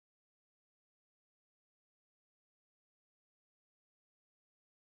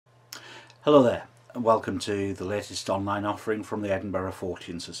Hello there, and welcome to the latest online offering from the Edinburgh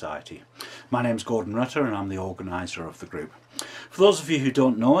Fortean Society. My name's Gordon Rutter and I'm the organiser of the group. For those of you who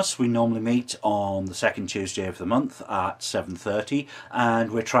don't know us, we normally meet on the second Tuesday of the month at 7:30,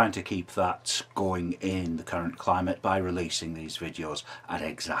 and we're trying to keep that going in the current climate by releasing these videos at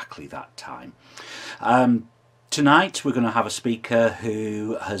exactly that time. Tonight we're going to have a speaker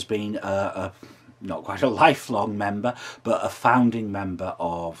who has been not quite a lifelong member, but a founding member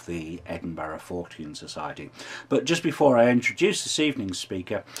of the Edinburgh Fortean Society. But just before I introduce this evening's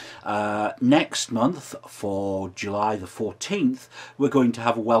speaker, next month for July the 14th, we're going to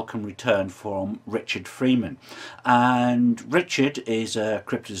have a welcome return from Richard Freeman. And Richard is a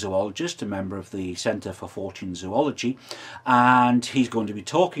cryptozoologist, a member of the Centre for Fortean Zoology, and he's going to be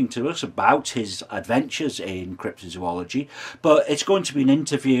talking to us about his adventures in cryptozoology. But it's going to be an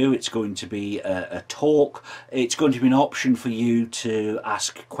interview, it's going to be a talk, it's going to be an option for you to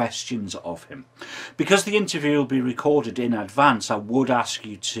ask questions of him. Because the interview will be recorded in advance, I would ask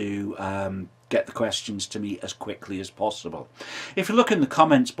you to get the questions to me as quickly as possible. If you look in the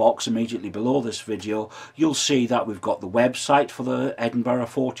comments box immediately below this video, you'll see that we've got the website for the Edinburgh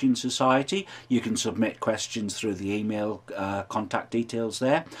Fortean Society. You can submit questions through the email contact details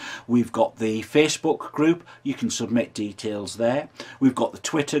there. We've got the Facebook group, you can submit details there. We've got the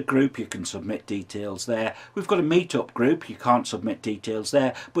Twitter group, you can submit details there. We've got a meetup group, you can't submit details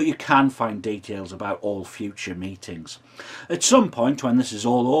there, but you can find details about all future meetings. At some point when this is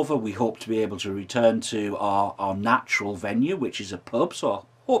all over, we hope to be able to return to our natural venue, which is a pub, so I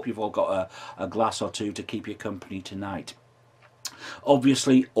hope you've all got a glass or two to keep you company tonight.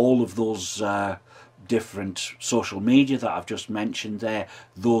 Obviously all of those different social media that I've just mentioned there,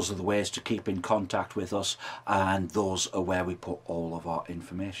 those are the ways to keep in contact with us, and those are where we put all of our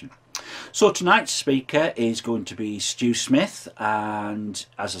information. So tonight's speaker is going to be Stu Smith, and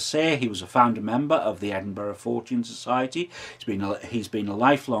as I say, he was a founder member of the Edinburgh Fortean Society. He's been a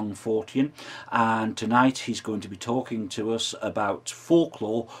lifelong Fortean, and tonight he's going to be talking to us about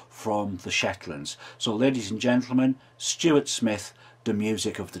folklore from the Shetlands. So ladies and gentlemen, Stuart Smith, the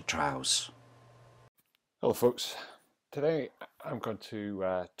music of the Trows. Hello folks, today I'm going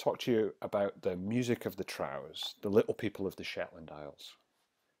to talk to you about the music of the Trows, the little people of the Shetland Isles.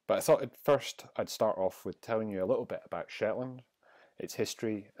 But I thought first I'd start off with telling you a little bit about Shetland, its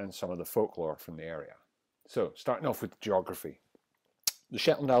history and some of the folklore from the area. So starting off with geography. The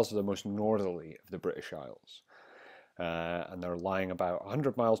Shetland Isles are the most northerly of the British Isles, and they're lying about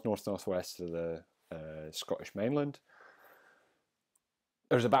 100 miles north-northwest of the Scottish mainland.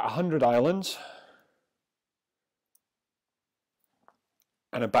 There's about 100 islands,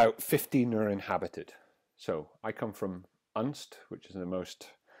 and about 15 are inhabited. So I come from Unst, which is the most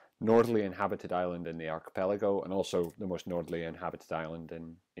northerly inhabited island in the archipelago, and also the most northerly inhabited island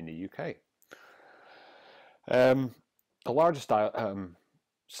in the UK. The largest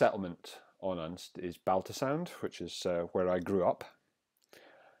settlement on Unst is Baltasound, which is where I grew up.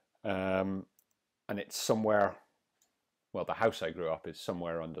 And it's somewhere, well, the house I grew up is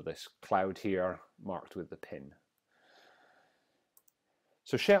somewhere under this cloud here, marked with the pin.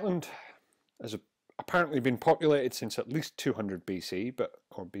 So Shetland has apparently been populated since at least 200 BC,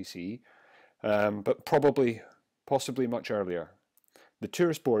 or BCE, but possibly much earlier. The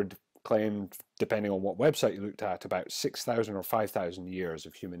tourist board claimed, depending on what website you looked at, about 6,000 or 5,000 years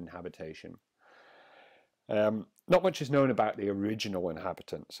of human habitation. Not much is known about the original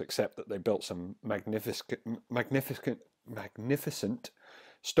inhabitants, except that they built some magnificent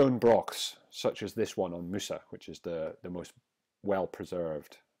stone blocks, such as this one on Musa, which is the most well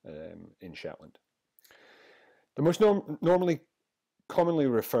preserved in Shetland. The most commonly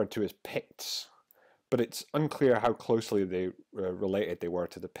referred to as Picts, but it's unclear how closely related they were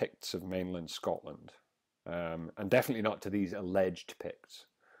to the Picts of mainland Scotland, and definitely not to these alleged Picts.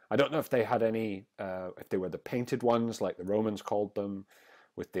 I don't know if they had any, if they were the painted ones like the Romans called them,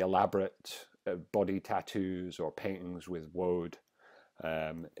 with the elaborate body tattoos or paintings with woad.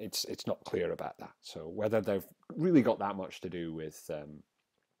 It's not clear about that. So whether they've really got that much to do with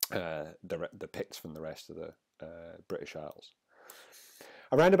the Picts from the rest of the British Isles.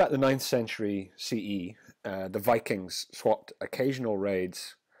 Around about the 9th century CE, the Vikings swapped occasional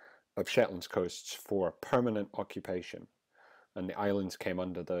raids of Shetland's coasts for permanent occupation, and the islands came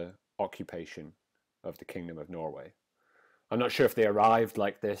under the occupation of the Kingdom of Norway. I'm not sure if they arrived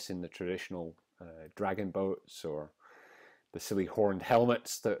like this in the traditional dragon boats or the silly horned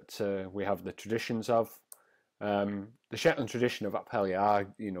helmets that we have the traditions of. The Shetland tradition of Uphelja,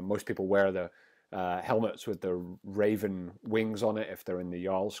 most people wear the helmets with the raven wings on it if they're in the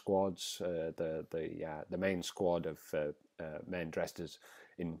Jarl squads. The main squad of men dressed as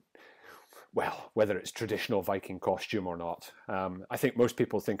in well, whether it's traditional Viking costume or not. I think most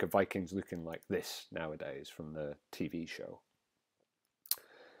people think of Vikings looking like this nowadays from the TV show.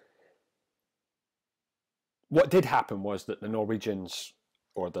 What did happen was that the Norwegians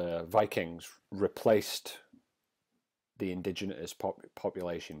or the Vikings replaced the indigenous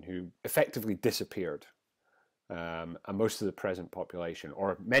population, who effectively disappeared. And most of the present population,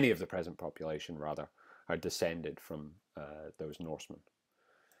 or many of the present population rather, are descended from those Norsemen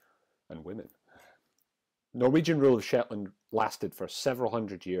and women. Norwegian rule of Shetland lasted for several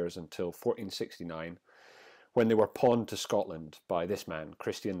hundred years until 1469, when they were pawned to Scotland by this man,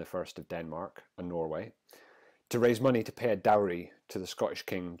 Christian I of Denmark and Norway, to raise money to pay a dowry to the Scottish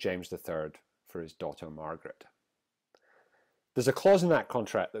King James III for his daughter Margaret. There's a clause in that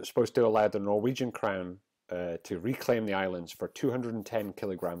contract that was supposed to allow the Norwegian crown to reclaim the islands for 210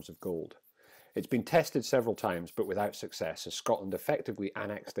 kilograms of gold. It's been tested several times, but without success, as Scotland effectively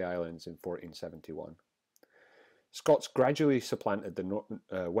annexed the islands in 1471. Scots gradually supplanted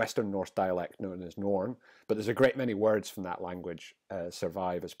the Western Norse dialect known as Norn, but there's a great many words from that language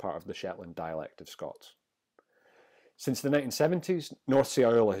survive as part of the Shetland dialect of Scots. Since the 1970s, North Sea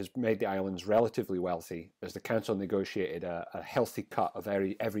oil has made the islands relatively wealthy, as the council negotiated a healthy cut of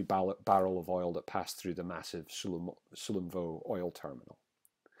every barrel of oil that passed through the massive Sullomvo oil terminal.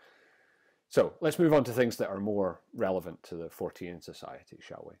 So let's move on to things that are more relevant to the Fortean society,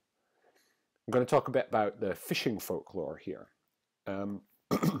 shall we? I'm going to talk a bit about the fishing folklore here.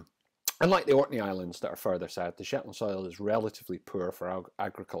 Unlike the Orkney Islands that are further south, the Shetland soil is relatively poor for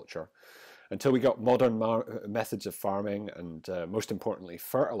agriculture until we got modern methods of farming and, most importantly,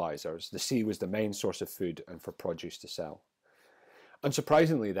 fertilizers. The sea was the main source of food and for produce to sell.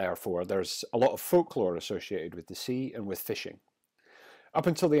 Unsurprisingly, therefore, there's a lot of folklore associated with the sea and with fishing. Up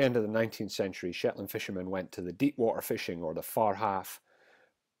until the end of the 19th century, Shetland fishermen went to the deep water fishing, or the far half,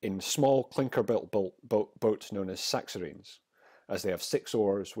 in small clinker-built boats known as saxarines, as they have 6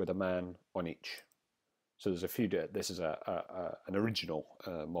 oars with a man on each. So there's a few. This is an original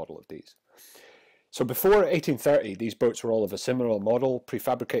model of these. So before 1830, these boats were all of a similar model,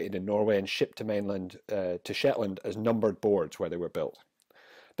 prefabricated in Norway and shipped to mainland to Shetland as numbered boards where they were built.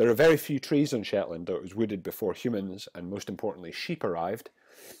 There are very few trees on Shetland, though it was wooded before humans and, most importantly, sheep arrived.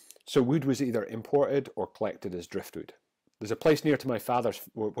 So wood was either imported or collected as driftwood. There's a place near to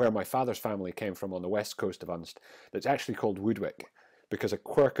where my father's family came from on the west coast of Unst that's actually called Woodwick, because a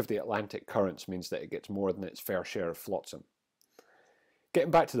quirk of the Atlantic currents means that it gets more than its fair share of flotsam.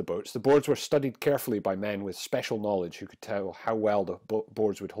 Getting back to the boards were studied carefully by men with special knowledge who could tell how well the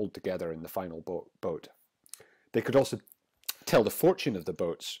boards would hold together in the final boat. They could also tell the fortune of the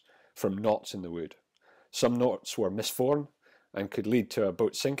boats from knots in the wood. Some knots were misformed and could lead to a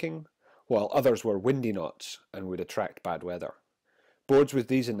boat sinking, while others were windy knots and would attract bad weather. Boards with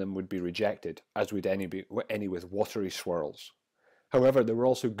these in them would be rejected, as would any with watery swirls. However, there were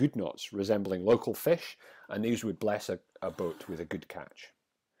also good knots, resembling local fish, and these would bless a boat with a good catch.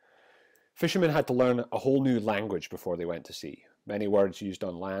 Fishermen had to learn a whole new language before they went to sea. Many words used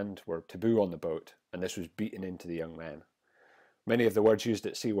on land were taboo on the boat, and this was beaten into the young men. Many of the words used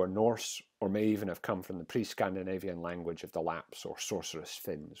at sea were Norse, or may even have come from the pre-Scandinavian language of the Lapps or sorceress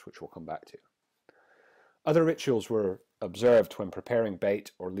Finns, which we'll come back to. Other rituals were observed when preparing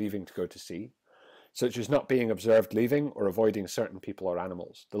bait or leaving to go to sea, such as not being observed leaving or avoiding certain people or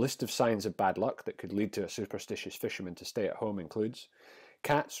animals. The list of signs of bad luck that could lead to a superstitious fisherman to stay at home includes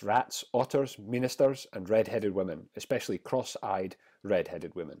cats, rats, otters, ministers, and red-headed women, especially cross-eyed,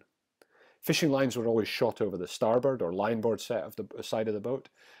 red-headed women. Fishing lines were always shot over the starboard or lineboard set of the side of the boat,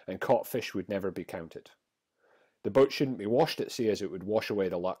 and caught fish would never be counted. The boat shouldn't be washed at sea, as it would wash away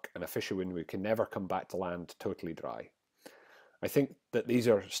the luck, and a fisherman can never come back to land totally dry. I think that these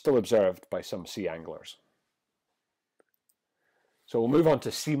are still observed by some sea anglers. So we'll move on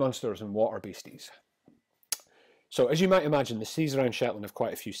to sea monsters and water beasties. So as you might imagine, the seas around Shetland have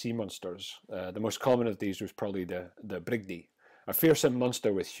quite a few sea monsters. The most common of these was probably the brigdy, a fearsome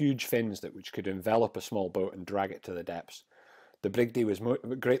monster with huge fins which could envelop a small boat and drag it to the depths. The brigdy was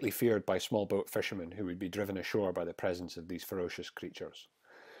greatly feared by small boat fishermen who would be driven ashore by the presence of these ferocious creatures.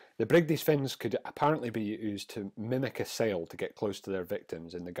 The brigdy's fins could apparently be used to mimic a sail to get close to their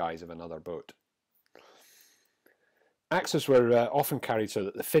victims in the guise of another boat. Axes were often carried so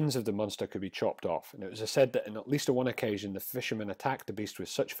that the fins of the monster could be chopped off, and it was said that on at least one occasion the fishermen attacked the beast with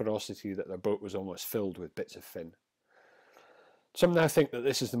such ferocity that their boat was almost filled with bits of fin. Some now think that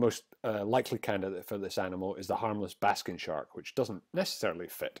this is the most likely candidate for this animal is the harmless basking shark, which doesn't necessarily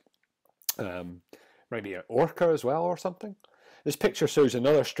fit. Maybe an orca as well or something. This picture shows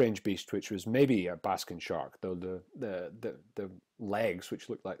another strange beast, which was maybe a basking shark, though the legs, which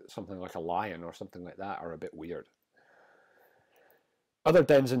look like something like a lion or something like that, are a bit weird. Other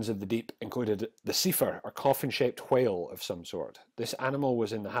denizens of the deep included the seifer, a coffin-shaped whale of some sort. This animal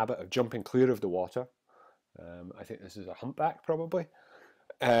was in the habit of jumping clear of the water. I think this is a humpback, probably.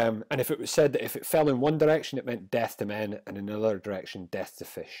 And if it was said that if it fell in one direction, it meant death to men, and in another direction, death to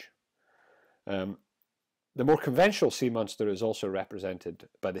fish. The more conventional sea monster is also represented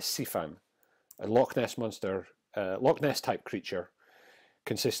by the sifan, a Loch Ness monster, Loch Ness type creature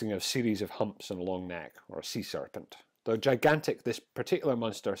consisting of a series of humps and a long neck, or a sea serpent. Though gigantic, this particular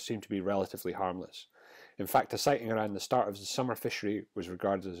monster seemed to be relatively harmless. In fact, a sighting around the start of the summer fishery was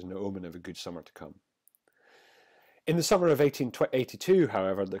regarded as an omen of a good summer to come. In the summer of 1882,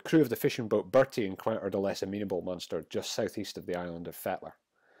 however, the crew of the fishing boat Bertie encountered a less amenable monster just southeast of the island of Fetler.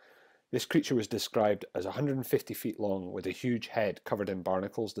 This creature was described as 150 feet long, with a huge head covered in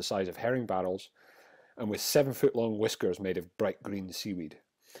barnacles the size of herring barrels, and with 7-foot-long whiskers made of bright green seaweed.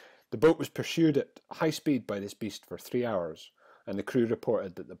 The boat was pursued at high speed by this beast for 3 hours, and the crew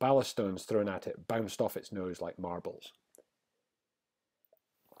reported that the ballast stones thrown at it bounced off its nose like marbles.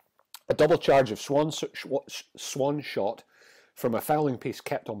 A double charge of swan shot from a fowling piece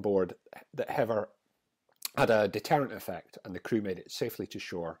kept on board that however had a deterrent effect, and the crew made it safely to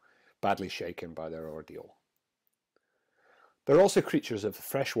shore, badly shaken by their ordeal. There are also creatures of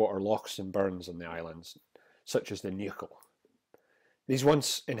freshwater lochs and burns on the islands, such as the nuchel. These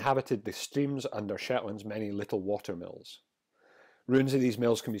once inhabited the streams under Shetland's many little water mills. Ruins of these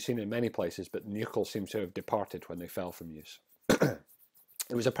mills can be seen in many places, but the nuchel seems to have departed when they fell from use.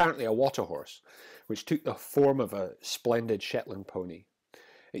 It was apparently a water horse, which took the form of a splendid Shetland pony.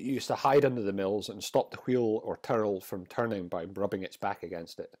 It used to hide under the mills and stop the wheel or turrel from turning by rubbing its back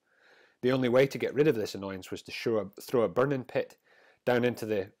against it. The only way to get rid of this annoyance was to throw a burning pit down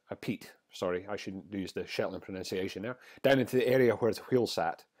into a peat, sorry, I shouldn't use the Shetland pronunciation now, down into the area where the wheel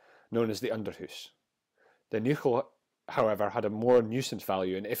sat, known as the underhoose. The nuchel, however, had a more nuisance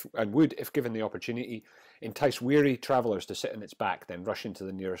value and would, if given the opportunity, entice weary travellers to sit on its back, then rush into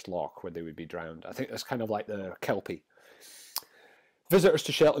the nearest loch where they would be drowned. I think that's kind of like the kelpie. Visitors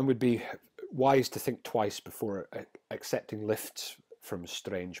to Shetland would be wise to think twice before accepting lifts from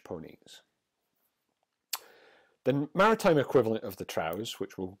strange ponies. The maritime equivalent of the Trows,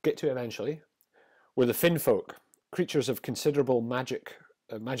 which we'll get to eventually, were the Finn folk, creatures of considerable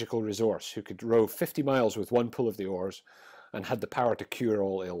magical resource who could row 50 miles with one pull of the oars and had the power to cure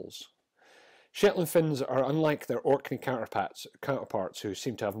all ills. Shetland Finns are unlike their Orkney counterparts who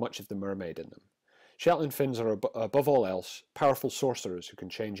seem to have much of the mermaid in them. Shetland Finns are above all else powerful sorcerers who can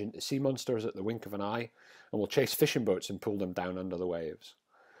change into sea monsters at the wink of an eye and will chase fishing boats and pull them down under the waves.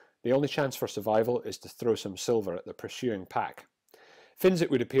 The only chance for survival is to throw some silver at the pursuing pack. Finns, it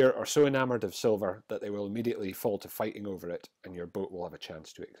would appear, are so enamoured of silver that they will immediately fall to fighting over it, and your boat will have a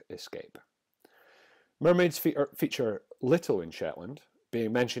chance to escape. Mermaids feature little in Shetland,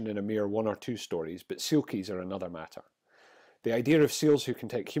 being mentioned in a mere 1 or 2 stories, but sealkeys are another matter. The idea of seals who can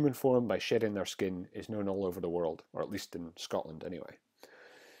take human form by shedding their skin is known all over the world, or at least in Scotland anyway.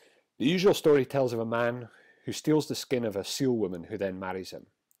 The usual story tells of a man who steals the skin of a seal woman who then marries him.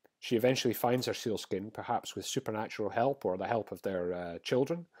 She eventually finds her seal skin, perhaps with supernatural help or the help of their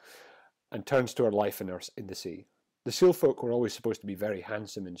children, and turns to her life in the sea. The seal folk were always supposed to be very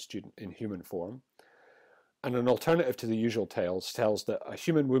handsome in human form, and an alternative to the usual tales tells that a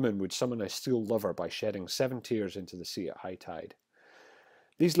human woman would summon a seal lover by shedding 7 tears into the sea at high tide.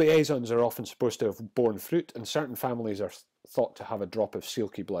 These liaisons are often supposed to have borne fruit, and certain families are thought to have a drop of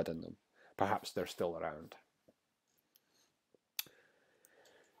sealkey blood in them. Perhaps they're still around.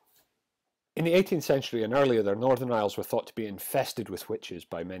 In the 18th century and earlier, the Northern Isles were thought to be infested with witches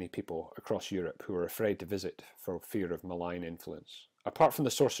by many people across Europe who were afraid to visit for fear of malign influence. Apart from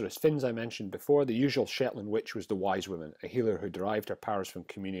the sorceress Finns I mentioned before, the usual Shetland witch was the wise woman, a healer who derived her powers from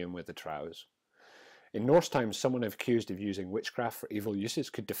communion with the Trows. In Norse times, someone accused of using witchcraft for evil uses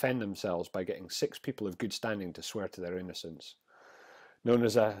could defend themselves by getting 6 people of good standing to swear to their innocence, known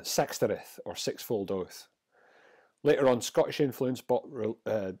as a sexterith, or sixfold oath. Later on, Scottish influence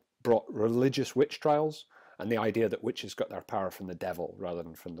brought religious witch trials and the idea that witches got their power from the devil rather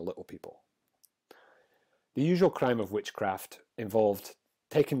than from the little people. The usual crime of witchcraft involved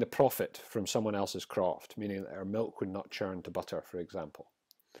taking the profit from someone else's croft, meaning that their milk would not churn to butter, for example.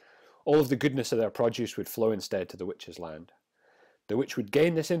 All of the goodness of their produce would flow instead to the witch's land. The witch would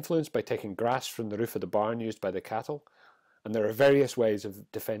gain this influence by taking grass from the roof of the barn used by the cattle, and there are various ways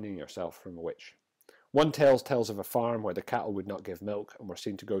of defending yourself from a witch. One tale tells of a farm where the cattle would not give milk and were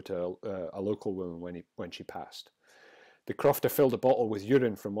seen to go to a local woman when she passed. The crofter filled a bottle with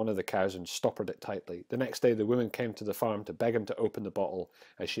urine from one of the cows and stoppered it tightly. The next day the woman came to the farm to beg him to open the bottle,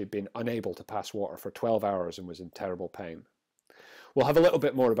 as she had been unable to pass water for 12 hours and was in terrible pain. We'll have a little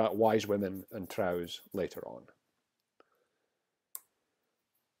bit more about wise women and trows later on.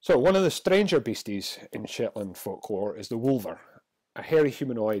 So one of the stranger beasties in Shetland folklore is the wolver, a hairy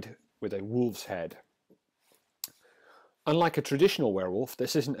humanoid with a wolf's head. Unlike a traditional werewolf,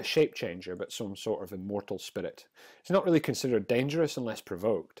 this isn't a shape changer but some sort of immortal spirit. It's not really considered dangerous unless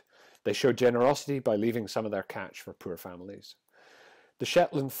provoked. They show generosity by leaving some of their catch for poor families. The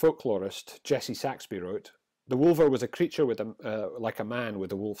Shetland folklorist Jesse Saxby wrote, "The wolver was a creature with like a man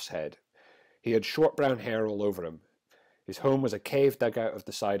with a wolf's head. He had short brown hair all over him. His home was a cave dug out of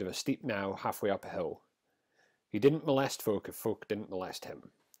the side of a steep knowe halfway up a hill. He didn't molest folk if folk didn't molest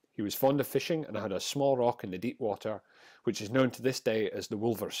him. He was fond of fishing and had a small rock in the deep water, which is known to this day as the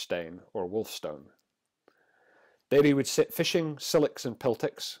Wolverstone or Wolfstone. There he would sit fishing silks and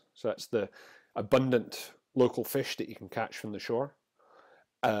pilticks, so that's the abundant local fish that you can catch from the shore,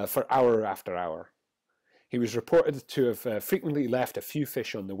 for hour after hour. He was reported to have frequently left a few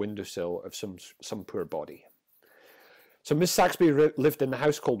fish on the windowsill of some poor body." So Miss Saxby lived in the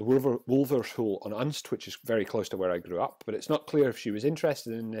house called Wolvershool on Unst, which is very close to where I grew up, but it's not clear if she was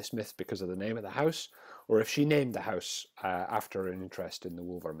interested in this myth because of the name of the house, or if she named the house after an interest in the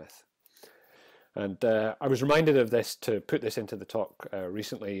Wolver myth. And I was reminded of this to put this into the talk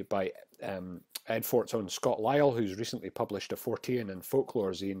recently by Ed Fort's own Scott Lyle, who's recently published a Fortean and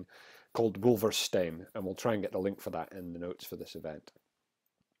folklore zine called Wolverstone, and we'll try and get the link for that in the notes for this event.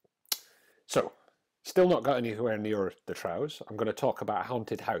 So, still not got anywhere near the Trows. I'm going to talk about a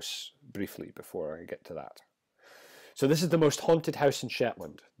haunted house briefly before I get to that. So this is the most haunted house in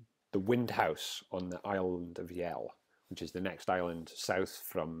Shetland, the Wind House on the island of Yell, which is the next island south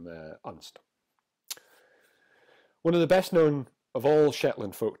from Unst. One of the best known of all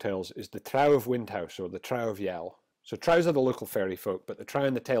Shetland folktales is the Trow of Windhouse, or the Trow of Yell. So Trows are the local fairy folk, but the Trow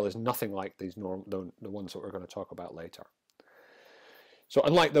in the tale is nothing like these the ones that we're going to talk about later. So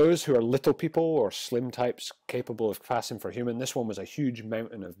unlike those who are little people or slim types capable of passing for human, this one was a huge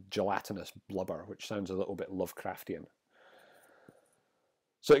mountain of gelatinous blubber, which sounds a little bit Lovecraftian.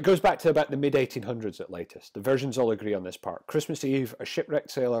 So it goes back to about the mid-1800s at latest. The versions all agree on this part. Christmas Eve, a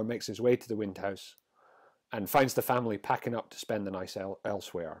shipwrecked sailor makes his way to the Wind House and finds the family packing up to spend the night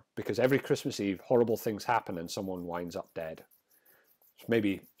elsewhere, because every Christmas Eve horrible things happen and someone winds up dead.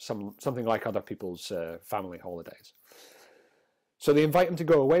 Maybe something like other people's family holidays. So they invite him to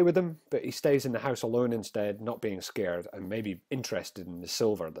go away with them, but he stays in the house alone instead, not being scared and maybe interested in the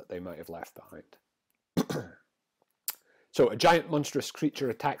silver that they might have left behind. So a giant monstrous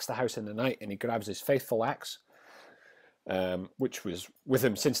creature attacks the house in the night, and he grabs his faithful axe, which was with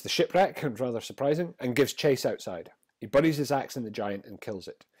him since the shipwreck, and rather surprising, and gives chase outside. He buries his axe in the giant and kills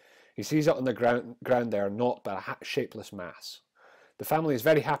it. He sees it on the ground there, naught but a shapeless mass. The family is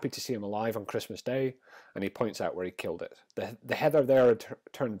very happy to see him alive on Christmas Day, and he points out where he killed it. The heather there had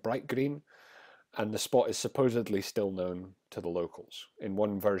turned bright green, and the spot is supposedly still known to the locals. In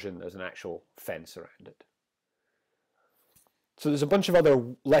one version, there's an actual fence around it. So there's a bunch of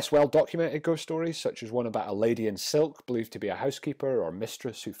other less well-documented ghost stories, such as one about a lady in silk believed to be a housekeeper or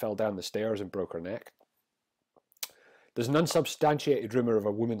mistress who fell down the stairs and broke her neck. There's an unsubstantiated rumour of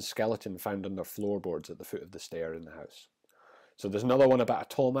a woman's skeleton found under floorboards at the foot of the stair in the house. So there's another one about a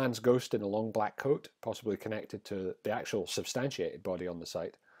tall man's ghost in a long black coat, possibly connected to the actual substantiated body on the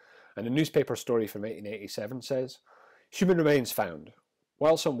site. And a newspaper story from 1887 says, "Human remains found.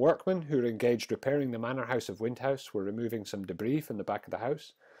 While some workmen who were engaged repairing the manor house of Windhouse were removing some debris from the back of the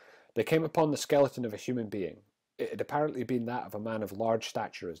house, they came upon the skeleton of a human being. It had apparently been that of a man of large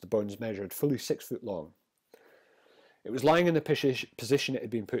stature, as the bones measured fully 6 foot long. It was lying in the position it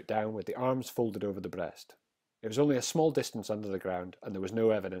had been put down, with the arms folded over the breast. It was only a small distance under the ground, and there was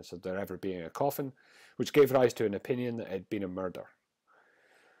no evidence of there ever being a coffin, which gave rise to an opinion that it had been a murder.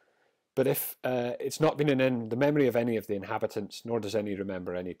 But if it's not been in the memory of any of the inhabitants, nor does any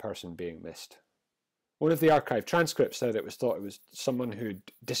remember any person being missed." One of the archived transcripts said it was thought it was someone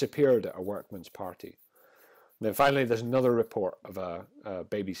who'd disappeared at a workman's party. And then finally there's another report of a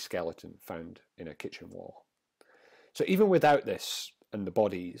baby skeleton found in a kitchen wall. So even without this and the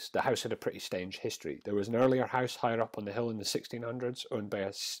bodies, the house had a pretty strange history. There was an earlier house higher up on the hill in the 1600s, owned by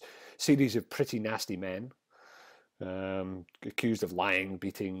a series of pretty nasty men, accused of lying,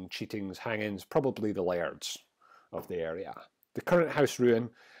 beating, cheatings, hangings, probably the lairds of the area. The current house ruin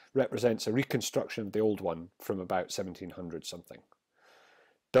represents a reconstruction of the old one from about 1700 something,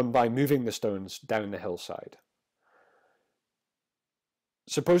 done by moving the stones down the hillside.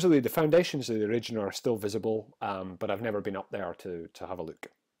 Supposedly the foundations of the original are still visible, but I've never been up there to have a look.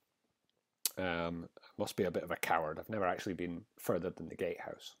 Must be a bit of a coward. I've never actually been further than the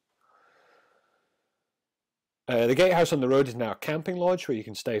gatehouse. The gatehouse on the road is now a camping lodge where you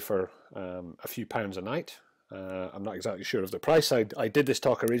can stay for a few pounds a night. I'm not exactly sure of the price. I did this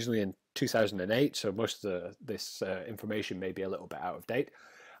talk originally in 2008, so most of this information may be a little bit out of date.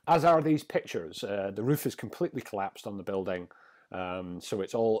 As are these pictures. The roof is completely collapsed on the building, so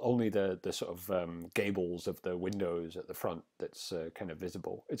it's only the sort of gables of the windows at the front that's kind of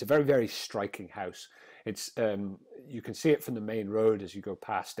visible. It's a very, very striking house. It's you can see it from the main road as you go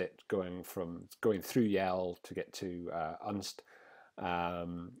past it, going through Yell to get to Unst,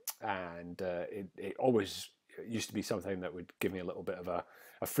 and it always used to be something that would give me a little bit of a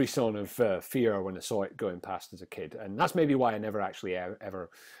frisson of fear when I saw it going past as a kid, and that's maybe why I never actually ever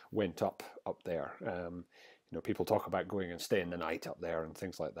went up there. You know, people talk about going and staying the night up there and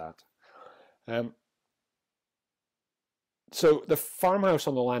things like that. So the farmhouse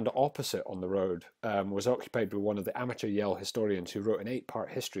on the land opposite on the road was occupied by one of the amateur Yell historians who wrote an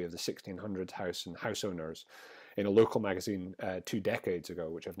 8-part history of the 1600s house and house owners in a local magazine 2 decades ago,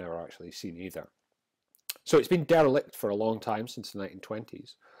 which I've never actually seen either. So it's been derelict for a long time, since the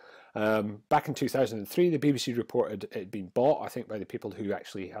 1920s. Back in 2003, the BBC reported it had been bought, I think, by the people who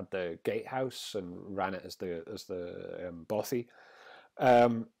actually had the gatehouse and ran it as the bothy.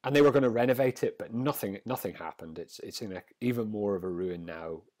 And they were going to renovate it, but nothing happened. It's in even more of a ruin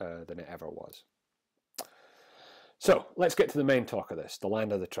now than it ever was. So let's get to the main talk of this: the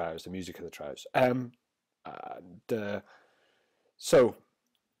land of the Trows, the music of the Trows. So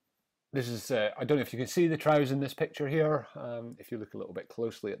this is, I don't know if you can see the Trows in this picture here. If you look a little bit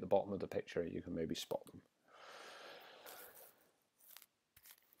closely at the bottom of the picture, you can maybe spot them.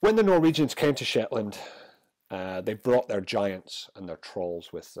 When the Norwegians came to Shetland, they brought their giants and their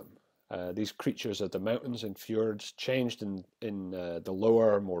trolls with them. These creatures of the mountains and fjords changed in the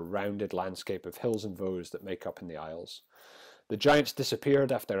lower, more rounded landscape of hills and vaux that make up in the Isles. The giants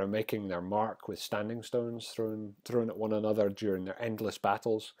disappeared after making their mark with standing stones thrown at one another during their endless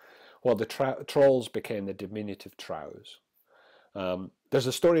battles, while the trolls became the diminutive Trows. There's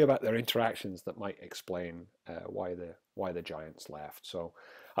a story about their interactions that might explain why the giants left. So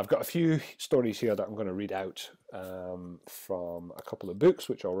I've got a few stories here that I'm going to read out from a couple of books,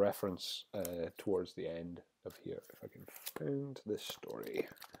 which I'll reference towards the end of here, if I can find this story.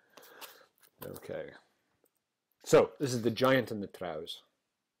 Okay. So this is The Giant and the Trows.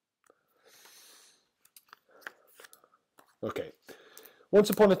 Okay.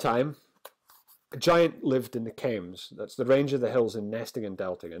 Once upon a time, a giant lived in the Kames. That's the range of the hills in nesting and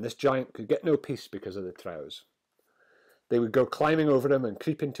delting, and this giant could get no peace because of the Trows. They would go climbing over him and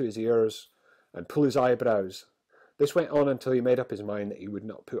creep into his ears and pull his eyebrows. This went on until he made up his mind that he would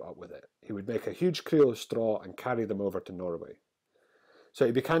not put up with it. He would make a huge creel of straw and carry them over to Norway. So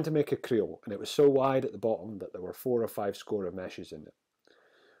he began to make a creel, and it was so wide at the bottom that there were 4 or 5 score of meshes in it.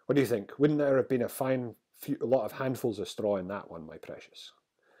 What do you think? Wouldn't there have been a lot of handfuls of straw in that one, my precious?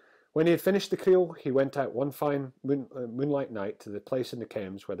 When he had finished the creel, he went out one fine moonlight night to the place in the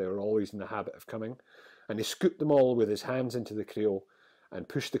Kames where they were always in the habit of coming, and he scooped them all with his hands into the creel and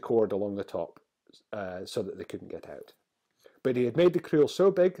pushed the cord along the top so that they couldn't get out. But he had made the creel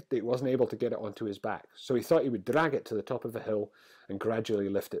so big that he wasn't able to get it onto his back, so he thought he would drag it to the top of a hill and gradually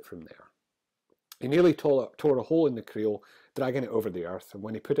lift it from there. He nearly tore a hole in the creel, dragging it over the earth, and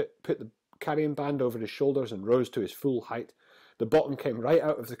when he put the carrying band over his shoulders and rose to his full height, the bottom came right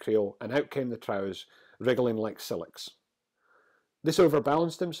out of the creel, and out came the Trows, wriggling like silex. This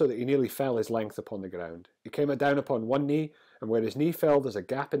overbalanced him so that he nearly fell his length upon the ground. He came down upon one knee, and where his knee fell, there's a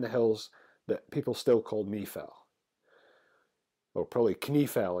gap in the hills that people still call Kneefell. Or probably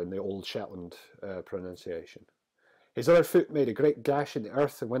Kniefell in the old Shetland pronunciation. His other foot made a great gash in the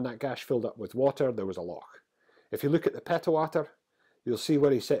earth, and when that gash filled up with water, there was a loch. If you look at the Petawater, you'll see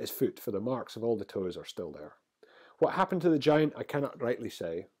where he set his foot, for the marks of all the toes are still there. What happened to the giant, I cannot rightly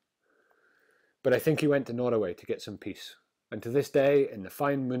say, but I think he went to Norway to get some peace. And to this day, in the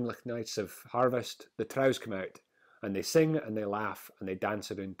fine moonlit nights of harvest, the Trows come out, and they sing and they laugh and they dance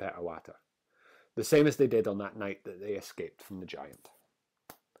around Petawater, the same as they did on that night that they escaped from the giant.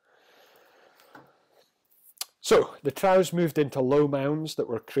 So, the Trows moved into low mounds that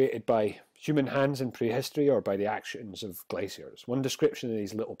were created by human hands in prehistory or by the actions of glaciers. One description of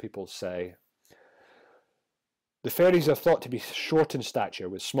these little people say, the fairies are thought to be short in stature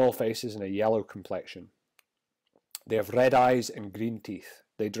with small faces and a yellow complexion. They have red eyes and green teeth.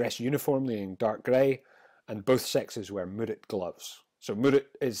 They dress uniformly in dark grey, and both sexes wear murit gloves. So murit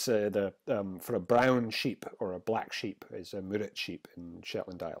is for a brown sheep or a black sheep is a murit sheep in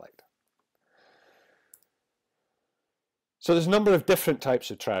Shetland dialect. So there's a number of different types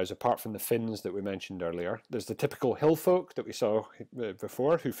of trows apart from the Finns that we mentioned earlier. There's the typical hill folk that we saw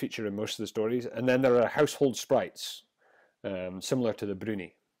before who feature in most of the stories, and then there are household sprites, similar to the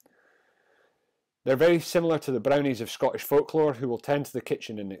bruni. They're very similar to the brownies of Scottish folklore who will tend to the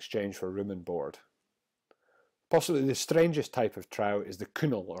kitchen in exchange for room and board. Possibly the strangest type of trow is the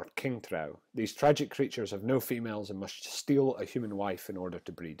cunal or king trow. These tragic creatures have no females and must steal a human wife in order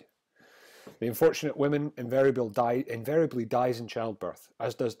to breed. The unfortunate woman invariably dies in childbirth,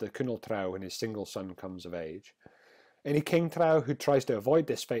 as does the cunal trow when his single son comes of age. Any king trow who tries to avoid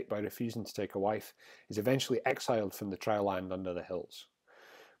this fate by refusing to take a wife is eventually exiled from the trow land under the hills.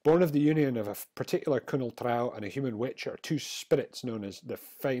 Born of the union of a particular cunal trow and a human witch are two spirits known as the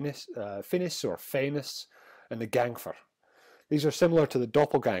Finis or Faenus and the Gangfer. These are similar to the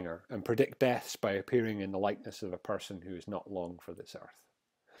doppelganger and predict deaths by appearing in the likeness of a person who is not long for this earth.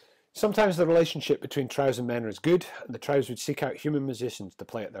 Sometimes the relationship between trows and men is good, and the trows would seek out human musicians to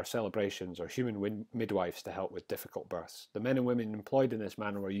play at their celebrations or human midwives to help with difficult births. The men and women employed in this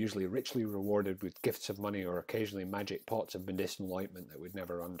manner were usually richly rewarded with gifts of money or occasionally magic pots of medicinal ointment that would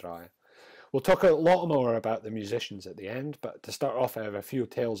never run dry. We'll talk a lot more about the musicians at the end, but to start off I have a few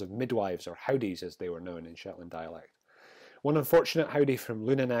tales of midwives, or howdies as they were known in Shetland dialect. One unfortunate howdy from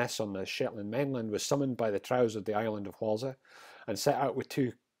Lunaness on the Shetland mainland was summoned by the trows of the island of Whalsa and set out with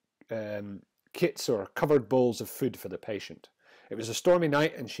two kits or covered bowls of food for the patient. It was a stormy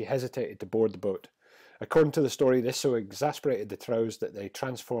night and she hesitated to board the boat. According to the story, this so exasperated the trows that they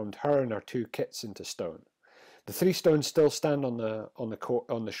transformed her and her two kits into stone. The 3 stones still stand on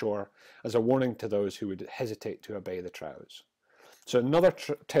the shore as a warning to those who would hesitate to obey the trows. So another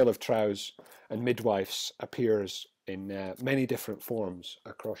tale of trows and midwives appears in many different forms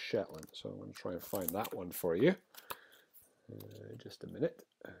across Shetland. So I'm going to try and find that one for you. Just a minute.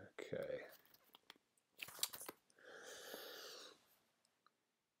 Okay.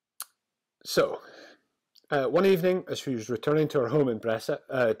 So, one evening, as she was returning to her home in Bressa,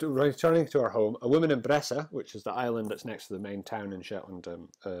 a woman in Bressa, which is the island that's next to the main town in Shetland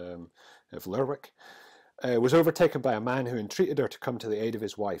of Lerwick, was overtaken by a man who entreated her to come to the aid of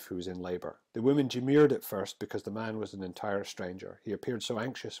his wife, who was in labour. The woman demurred at first because the man was an entire stranger. He appeared so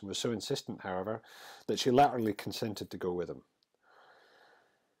anxious and was so insistent, however, that she latterly consented to go with him.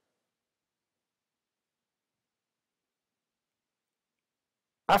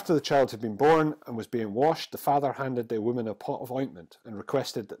 After the child had been born and was being washed, the father handed the woman a pot of ointment and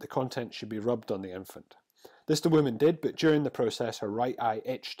requested that the contents should be rubbed on the infant. This the woman did, but during the process her right eye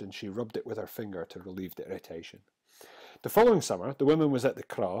itched and she rubbed it with her finger to relieve the irritation. The following summer, the woman was at the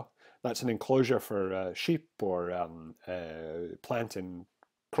kraw, that's an enclosure for sheep or planting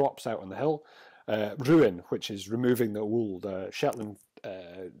crops out on the hill, ruin, which is removing the wool. The Shetland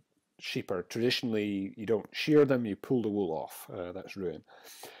sheep are traditionally, you don't shear them, you pull the wool off. That's ruin.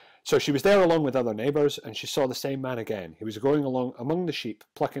 So she was there along with other neighbours, and she saw the same man again. He was going along among the sheep,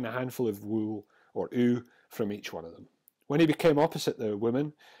 plucking a handful of wool or ewe from each one of them. When he became opposite the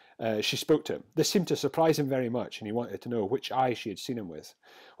woman, she spoke to him. This seemed to surprise him very much, and he wanted to know which eye she had seen him with.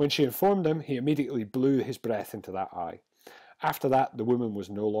 When she informed him, he immediately blew his breath into that eye. After that, the woman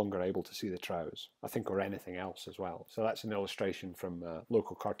was no longer able to see the trows, I think, or anything else as well. So that's an illustration from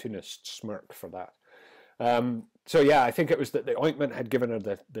local cartoonist Smirk for that. So yeah, I think it was that the ointment had given her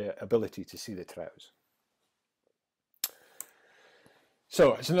the ability to see the trows.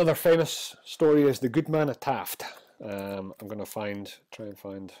 So it's another famous story is the Good Man of Taft. I'm going to try and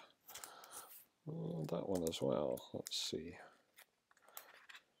find that one as well. Let's see.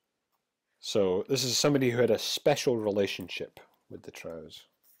 So this is somebody who had a special relationship with the trows.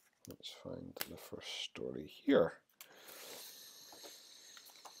 Let's find the first story here.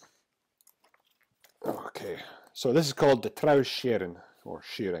 Okay, so this is called the Trows shearing, or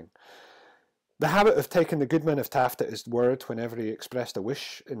shearing. The habit of taking the Goodman of Taft at his word whenever he expressed a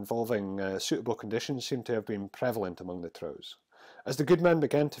wish involving suitable conditions seemed to have been prevalent among the Trows. As the Goodman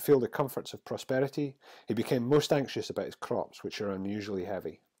began to feel the comforts of prosperity, he became most anxious about his crops, which are unusually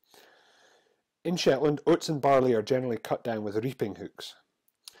heavy. In Shetland, oats and barley are generally cut down with reaping hooks.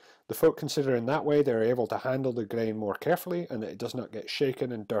 The folk consider in that way they are able to handle the grain more carefully and that it does not get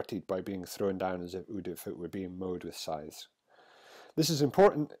shaken and dirtied by being thrown down as it would if it were being mowed with scythes. This is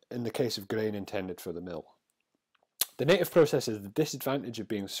important in the case of grain intended for the mill. The native process is the disadvantage of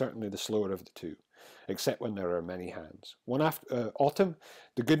being certainly the slower of the two, except when there are many hands. One autumn,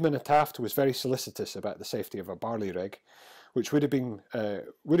 the Goodman of Taft was very solicitous about the safety of a barley rig, which would have been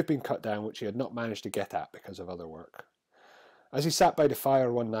cut down, which he had not managed to get at because of other work. As he sat by the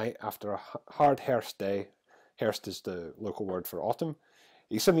fire one night after a hard Hearst day, Hearst is the local word for autumn,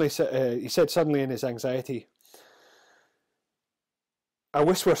 he said suddenly in his anxiety, "I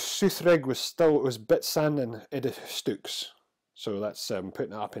wish where Suthrig was bit sand and Ida Stooks." So that's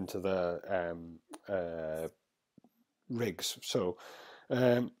putting it up into the rigs. So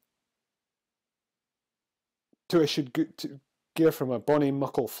to I should gear from a bonny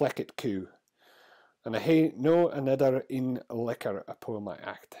muckle flecket coo, and I hae no another in liquor upon my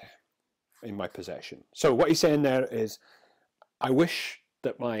act in my possession. So what he's saying there is, I wish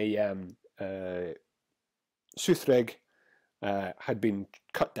that my Suthrig had been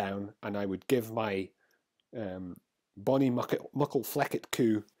cut down, and I would give my bonny muckle flecket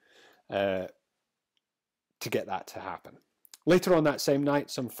coo to get that to happen. Later on that same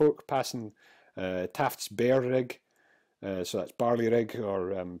night, some folk passing Taft's bear rig, so that's barley rig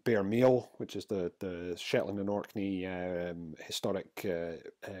or bear meal, which is the Shetland and Orkney historic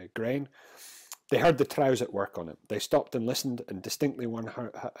grain. They heard the Trows at work on it. They stopped and listened, and distinctly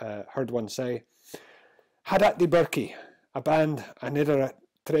heard one say, "Had at the Berkey, a band, a nidder at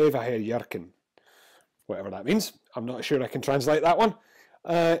Trevahe Yerkin." Whatever that means. I'm not sure I can translate that one.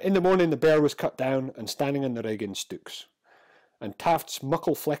 In the morning, the bear was cut down and standing in the rig in stooks, and Taft's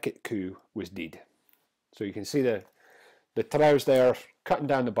muckle flecket coo was dead. So you can see the Trows there cutting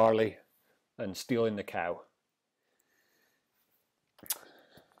down the barley and stealing the cow.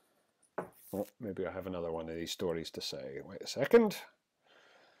 Oh, maybe I have another one of these stories to say. Wait a second.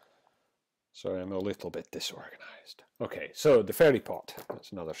 Sorry, I'm a little bit disorganized. Okay, so the fairy pot.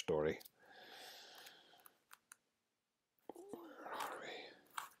 That's another story. Where are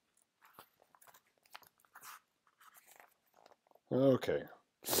we? Okay.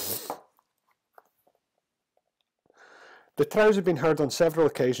 The Trows had been heard on several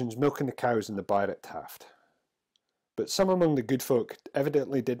occasions milking the cows in the byre at Taft. But some among the good folk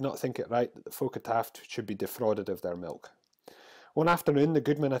evidently did not think it right that the folk at Taft should be defrauded of their milk. One afternoon, the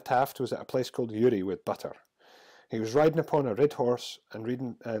goodman at Taft was at a place called Uri with butter. He was riding upon a red horse and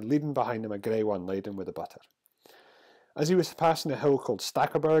leading behind him a grey one laden with the butter. As he was passing a hill called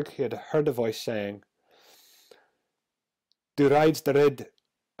Stackerberg, he had heard a voice saying, "Do rides the red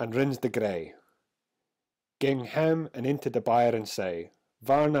and rins the grey. Ging hem and into the byre and say,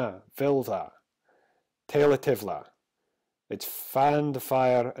 Varna, Vilva, Tailativla, it's fan the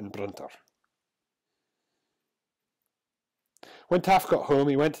fire and brunter." When Taft got home,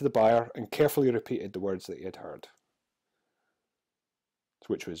 he went to the byre and carefully repeated the words that he had heard,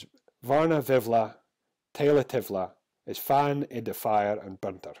 which was, "Varna, Vivla, Tailativla, it's fan I the fire and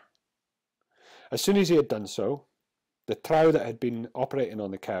brunter." As soon as he had done so, the trow that had been operating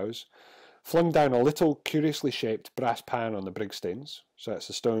on the cows flung down a little curiously shaped brass pan on the brigstanes, so that's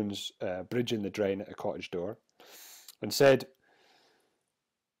the stones bridging the drain at a cottage door, and said,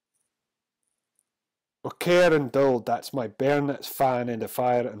 "O care and dull, that's my bairnet's fan in the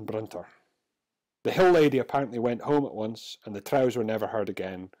fire and brunter." The hill lady apparently went home at once, and the Trows were never heard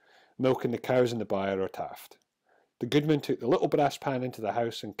again, milking the cows in the byre or Taft. The goodman took the little brass pan into the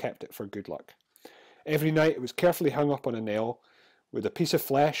house and kept it for good luck. Every night it was carefully hung up on a nail with a piece of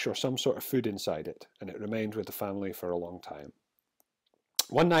flesh or some sort of food inside it, and it remained with the family for a long time.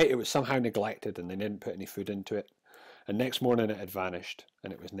 One night it was somehow neglected and they didn't put any food into it, and next morning it had vanished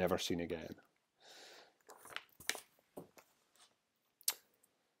and it was never seen again.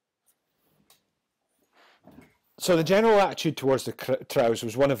 So the general attitude towards the Trows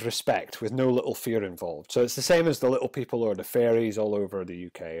was one of respect, with no little fear involved. So it's the same as the little people or the fairies all over the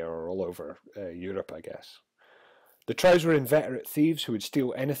UK or all over Europe, I guess. The Trows were inveterate thieves who would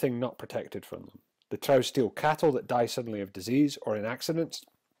steal anything not protected from them. The Trows steal cattle that die suddenly of disease or in accidents,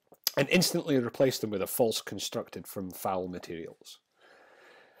 and instantly replace them with a false constructed from foul materials.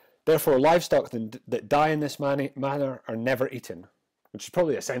 Therefore, livestock that die in this manner are never eaten, which is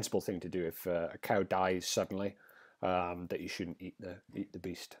probably a sensible thing to do if a cow dies suddenly. That you shouldn't eat the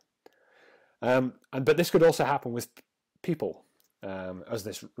beast. But this could also happen with people, as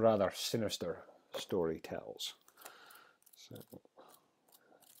this rather sinister story tells.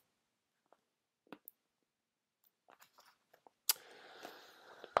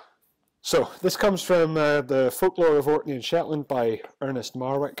 So this comes from the Folklore of Orkney and Shetland by Ernest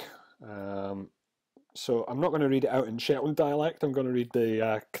Marwick. So I'm not going to read it out in Shetland dialect. I'm going to read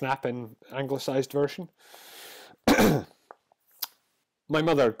the Knappen anglicised version. My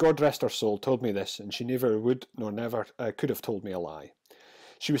mother, God rest her soul, told me this, and she neither would nor never could have told me a lie.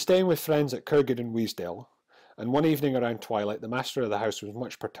 She was staying with friends at Kurgid in Weasdale, and one evening around twilight the master of the house was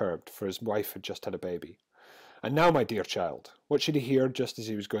much perturbed, for his wife had just had a baby. And now, my dear child, what should he hear just as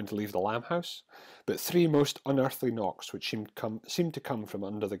he was going to leave the lamb house? But 3 most unearthly knocks which seemed to come from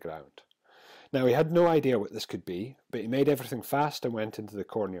under the ground. Now he had no idea what this could be, but he made everything fast and went into the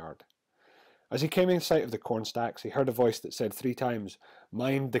cornyard. As he came in sight of the corn stacks, he heard a voice that said 3 times,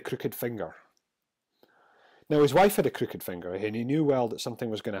 "Mind the crooked finger." Now his wife had a crooked finger, and he knew well that something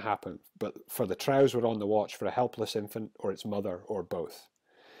was going to happen, for the Trows were on the watch for a helpless infant or its mother, or both.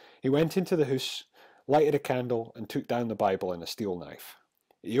 He went into the house, lighted a candle, and took down the Bible and a steel knife.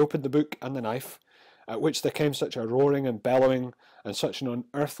 He opened the book and the knife, at which there came such a roaring and bellowing, and such an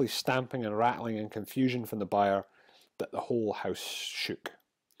unearthly stamping and rattling and confusion from the byre, that the whole house shook.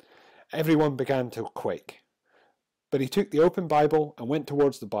 Everyone began to quake. But he took the open Bible and went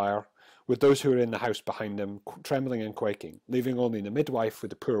towards the byre, with those who were in the house behind him, trembling and quaking, leaving only the midwife with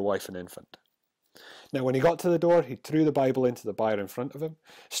the poor wife and infant. Now when he got to the door, he threw the Bible into the byre in front of him,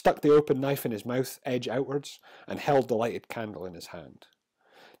 stuck the open knife in his mouth, edge outwards, and held the lighted candle in his hand.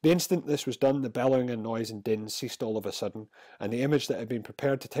 The instant this was done, the bellowing and noise and din ceased all of a sudden, and the image that had been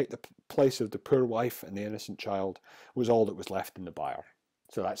prepared to take the place of the poor wife and the innocent child was all that was left in the byre.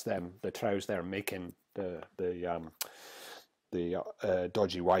 So that's them, the Trows there, making the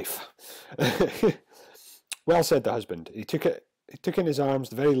dodgy wife. Well said, the husband. He took in his arms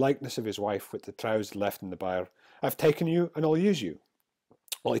the very likeness of his wife, which the Trows had left in the byre. "I've taken you, and I'll use you."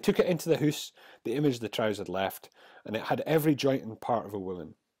 Well, he took it into the house, the image the Trows had left, and it had every joint and part of a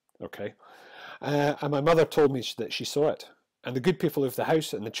woman. Okay, and my mother told me that she saw it. And the good people of the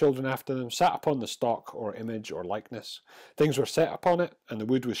house and the children after them sat upon the stock or image or likeness. Things were set upon it, and the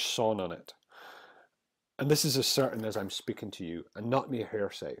wood was sawn on it. And this is as certain as I'm speaking to you, and not mere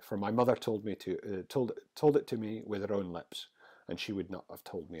hearsay, for my mother told it to me with her own lips, and she would not have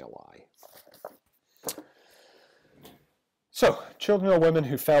told me a lie. So, children or women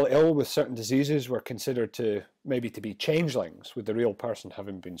who fell ill with certain diseases were considered to maybe to be changelings, with the real person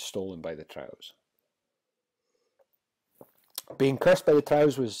having been stolen by the Trows. Being cursed by the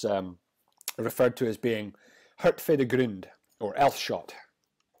Trows was referred to as being hurt fae the grund, or elf shot.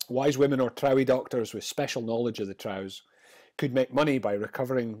 Wise women or Trowie doctors with special knowledge of the Trows could make money by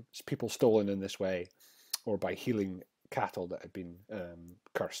recovering people stolen in this way, or by healing cattle that had been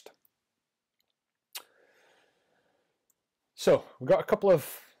cursed. So, we've got a couple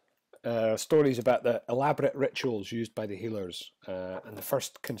of stories about the elaborate rituals used by the healers, and the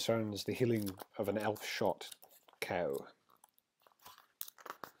first concerns the healing of an elf-shot cow.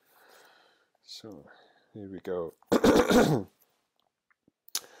 So, here we go.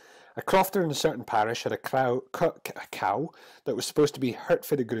 A crofter in a certain parish had a cow that was supposed to be hurt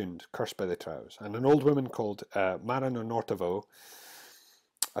for the grund, cursed by the Trows, and an old woman called Marin or Nortavo,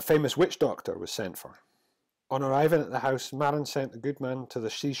 a famous witch doctor, was sent for. On arriving at the house, Marin sent the good man to the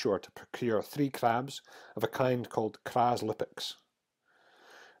seashore to procure 3 crabs of a kind called cras lipix.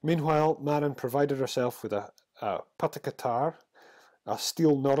 Meanwhile, Marin provided herself with a putticatar, a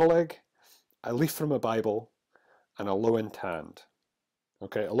steel northerly, a leaf from a Bible, and a lowen tand.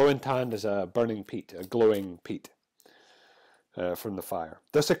 Okay, a lowen tand is a burning peat, a glowing peat from the fire.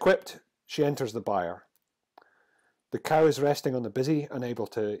 Thus equipped, she enters the byre. The cow is resting on the busy, unable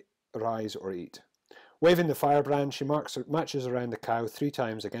to rise or eat. Waving the firebrand, she marches around the cow 3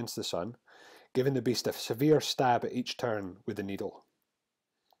 times against the sun, giving the beast a severe stab at each turn with the needle.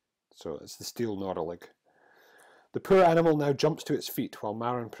 So it's the steel northerly. The poor animal now jumps to its feet, while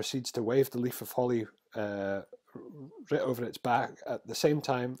Marin proceeds to wave the leaf of holly writ over its back at the same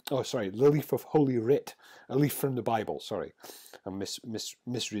time. Oh, sorry, the leaf of holy writ, a leaf from the Bible. Sorry, I'm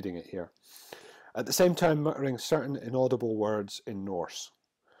misreading it here. At the same time, muttering certain inaudible words in Norse.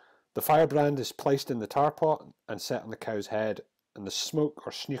 The firebrand is placed in the tar pot and set on the cow's head, and the smoke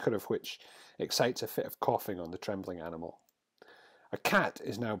or snooker of which excites a fit of coughing on the trembling animal. A cat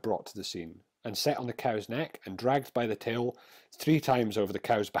is now brought to the scene and set on the cow's neck and dragged by the tail 3 times over the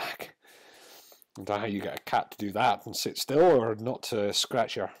cow's back. I don't know how you get a cat to do that and sit still or not to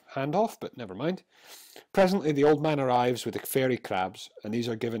scratch your hand off, but never mind. Presently the old man arrives with the faerie crabs, and these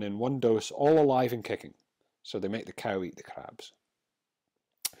are given in 1 dose, all alive and kicking, so they make the cow eat the crabs.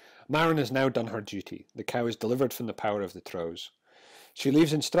 Marin has now done her duty. The cow is delivered from the power of the Trows. She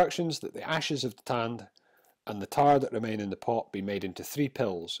leaves instructions that the ashes of the tand and the tar that remain in the pot be made into 3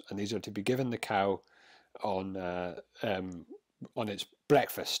 pills, and these are to be given the cow on its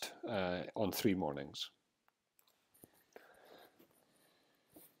breakfast on 3 mornings.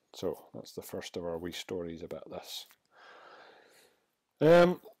 So that's the first of our wee stories about this.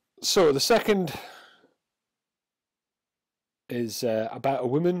 So the second is about a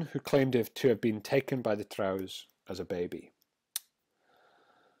woman who claimed to have been taken by the Trows as a baby.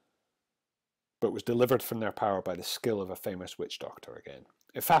 but was delivered from their power by the skill of a famous witch doctor again.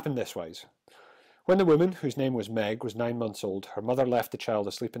 It happened this wise. When the woman, whose name was Meg, was 9 months old, her mother left the child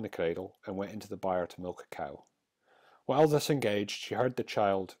asleep in the cradle and went into the byre to milk a cow. While thus engaged, she heard the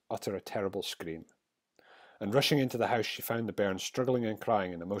child utter a terrible scream, and rushing into the house she found the bairn struggling and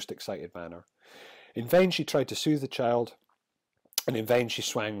crying in a most excited manner. In vain she tried to soothe the child, and in vain she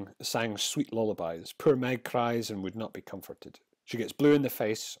sang sweet lullabies. Poor Meg cries and would not be comforted. She gets blue in the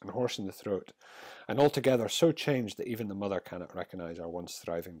face and hoarse in the throat, and altogether so changed that even the mother cannot recognise our once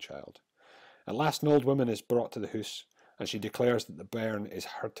thriving child. At last an old woman is brought to the house, and she declares that the bairn is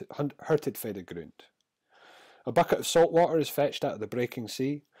hurted fae the ground. A bucket of salt water is fetched out of the breaking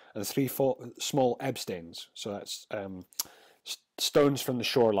sea, and 3 small ebstains, so that's stones from the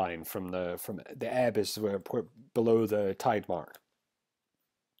shoreline, from the ebb is where below the tide mark.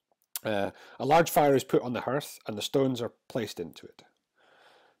 A large fire is put on the hearth, and the stones are placed into it.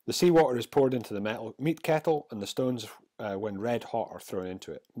 The seawater is poured into the meat kettle, and the stones, when red hot, are thrown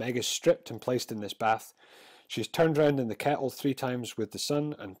into it. Meg is stripped and placed in this bath. She is turned round in the kettle 3 times with the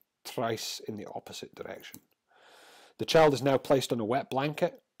sun, and thrice in the opposite direction. The child is now placed on a wet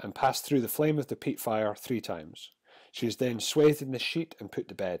blanket, and passed through the flame of the peat fire 3 times. She is then swathed in the sheet and put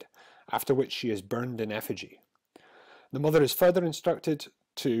to bed, after which she is burned in effigy. The mother is further instructed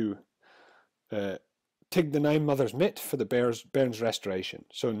to tig the 9 mothers' mit for the bairn's restoration.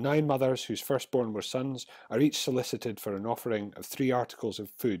 So 9 mothers whose firstborn were sons are each solicited for an offering of 3 articles of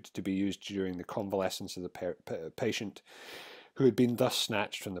food to be used during the convalescence of the patient who had been thus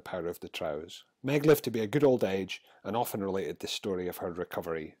snatched from the power of the Trows. Meg lived to be a good old age and often related this story of her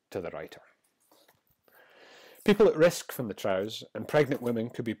recovery to the writer. People at risk from the Trows and pregnant women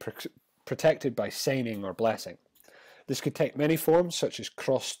could be protected by seining or blessing. This could take many forms, such as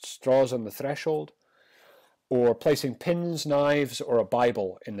crossed straws on the threshold, or placing pins, knives, or a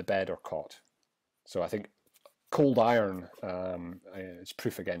Bible in the bed or cot. So I think cold iron is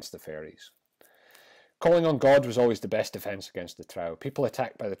proof against the fairies. Calling on God was always the best defence against the Trow. People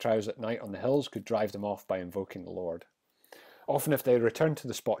attacked by the Trows at night on the hills could drive them off by invoking the Lord. Often if they returned to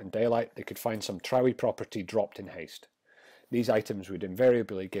the spot in daylight, they could find some Trowie property dropped in haste. These items would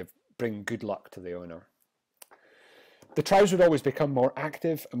invariably bring good luck to the owner. The Trows would always become more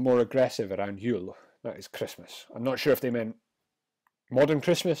active and more aggressive around Yule, that is Christmas. I'm not sure if they meant modern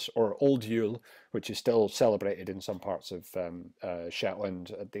Christmas or Old Yule, which is still celebrated in some parts of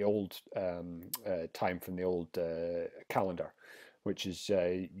Shetland at the old time from the old calendar, which is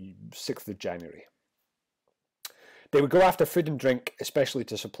 6th of January. They would go after food and drink, especially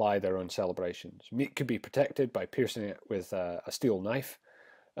to supply their own celebrations. Meat could be protected by piercing it with a steel knife.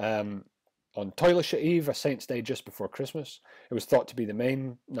 On Toilet Eve, a saint's day just before Christmas, it was thought to be the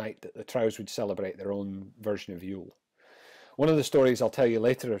main night that the Trows would celebrate their own version of Yule. One of the stories I'll tell you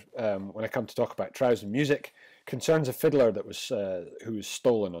later when I come to talk about Trows and music concerns a fiddler that who was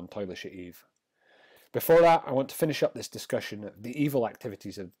stolen on Toilet Eve. Before that, I want to finish up this discussion of the evil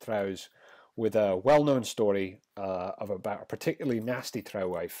activities of the Trows with a well-known story about a particularly nasty Trow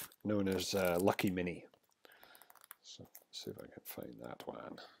wife known as Lucky Minnie. So let's see if I can find that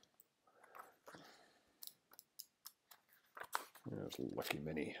one. There's Lucky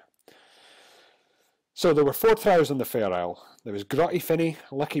Minnie. So there were 4 Trows on the Fair Isle. There was Grotty Finney,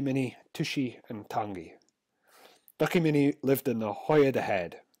 Lucky Minnie, Tushy and Tangy. Lucky Minnie lived in the Hoya the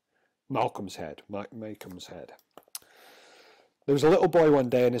Head, Malcolm's Head. There was a little boy one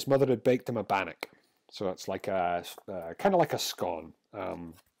day and his mother had baked him a bannock. So it's like a kind of like a scone,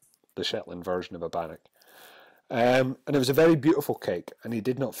 the Shetland version of a bannock. And it was a very beautiful cake and he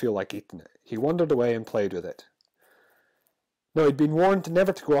did not feel like eating it. He wandered away and played with it. Now, he'd been warned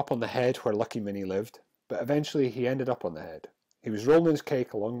never to go up on the head where Lucky Minnie lived, but eventually he ended up on the head. He was rolling his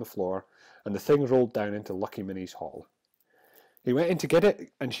cake along the floor, and the thing rolled down into Lucky Minnie's hall. He went in to get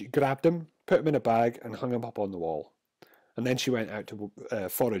it, and she grabbed him, put him in a bag, and hung him up on the wall. And then she went out to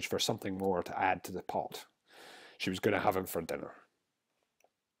forage for something more to add to the pot. She was going to have him for dinner.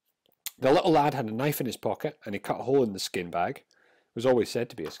 The little lad had a knife in his pocket, and he cut a hole in the skin bag, it was always said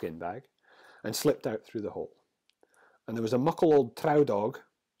to be a skin bag, and slipped out through the hole. And there was a muckle old Trow dog,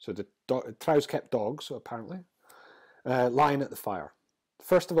 so the Trows kept dogs, apparently, lying at the fire.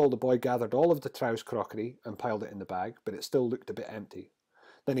 First of all, the boy gathered all of the Trows' crockery and piled it in the bag, but it still looked a bit empty.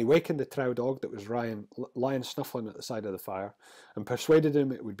 Then he wakened the Trow dog that was lying snuffling at the side of the fire and persuaded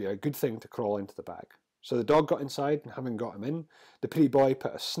him it would be a good thing to crawl into the bag. So the dog got inside, and having got him in, the pretty boy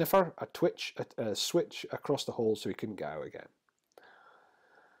put a sniffer, a switch across the hole so he couldn't get out again.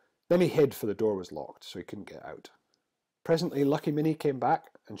 Then he hid, for the door was locked, so he couldn't get out. Presently, Lucky Minnie came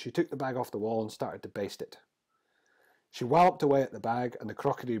back, and she took the bag off the wall and started to baste it. She walloped away at the bag, and the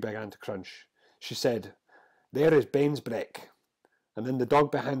crockery began to crunch. She said, "There is Bainsbreak." And then the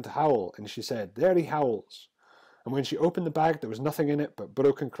dog began to howl, and she said, "There he howls." And when she opened the bag, there was nothing in it but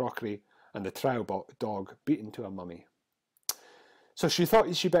broken crockery and the Trow dog beaten to a mummy. So she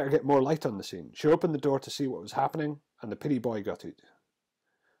thought she better get more light on the scene. She opened the door to see what was happening, and the pretty boy got out.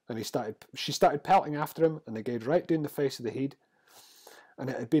 And she started pelting after him, and they gaed right down the face of the head.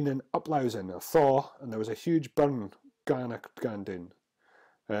 And it had been an uplousing, a thaw, and there was a huge burn gone down.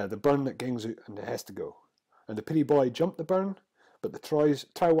 The burn that gangs out and it has to go. And the pretty boy jumped the burn, but the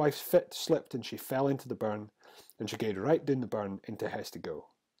Trow wife's fit slipped and she fell into the burn, and she gaed right down the burn into has to go.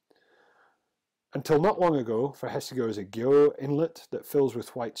 Until not long ago, for has to go is a gyo inlet that fills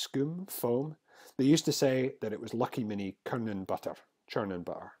with white scoom, foam, they used to say that it was lucky Minnie churning butter.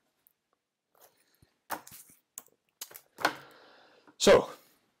 So,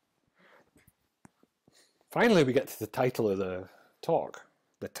 finally we get to the title of the talk,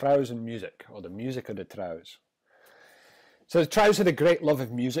 the Trows and music, or the music of the Trows. So the Trows had a great love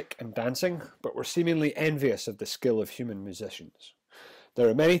of music and dancing, but were seemingly envious of the skill of human musicians. There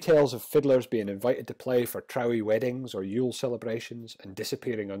are many tales of fiddlers being invited to play for Trowie weddings or Yule celebrations and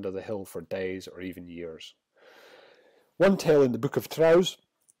disappearing under the hill for days or even years. One tale in the Book of Trows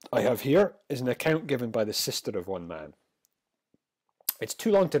I have here is an account given by the sister of one man. It's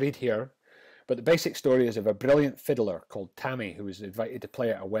too long to read here, but the basic story is of a brilliant fiddler called Tammy who was invited to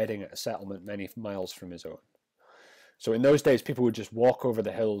play at a wedding at a settlement many miles from his own. So in those days, people would just walk over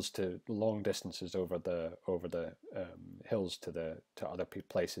the hills to long distances over the hills to other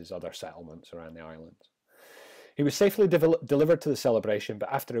places, other settlements around the islands. He was safely delivered to the celebration,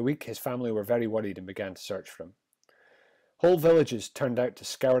 but after a week, his family were very worried and began to search for him. Whole villages turned out to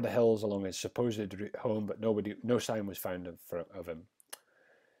scour the hills along his supposed route home, but no sign was found of him.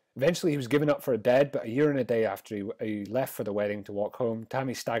 Eventually, he was given up for dead, but a year and a day after he left for the wedding to walk home,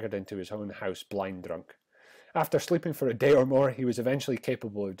 Tammy staggered into his own house blind drunk. After sleeping for a day or more, he was eventually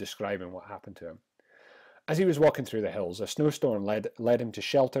capable of describing what happened to him. As he was walking through the hills, a snowstorm led him to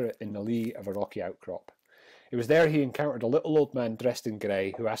shelter in the lee of a rocky outcrop. It was there he encountered a little old man dressed in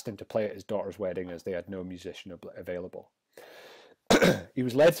grey who asked him to play at his daughter's wedding as they had no musician available. He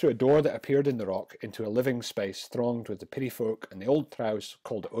was led through a door that appeared in the rock into a living space thronged with the pity folk, and the old Trows,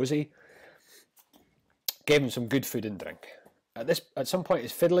 called Ozzy, gave him some good food and drink. At some point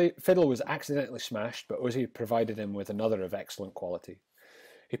his fiddle was accidentally smashed, but Ozzy provided him with another of excellent quality.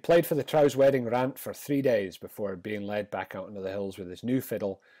 He played for the Trows' wedding rant for 3 days before being led back out into the hills with his new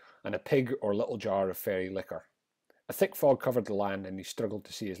fiddle and a pig or little jar of faerie liquor. A thick fog covered the land, and he struggled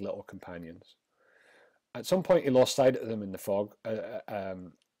to see his little companions. At some point he lost sight of them in the fog.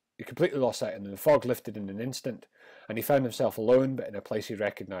 He completely lost sight of them. The fog lifted in an instant, and he found himself alone, but in a place he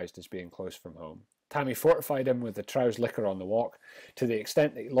recognised as being close from home. Tammy fortified him with the Trows' liquor on the walk, to the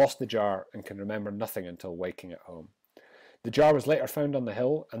extent that he lost the jar and can remember nothing until waking at home. The jar was later found on the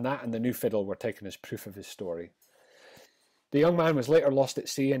hill, and that and the new fiddle were taken as proof of his story. The young man was later lost at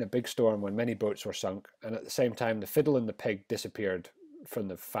sea in a big storm when many boats were sunk, and at the same time the fiddle and the pig disappeared from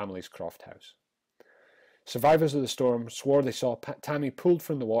the family's croft house. Survivors of the storm swore they saw Tammy pulled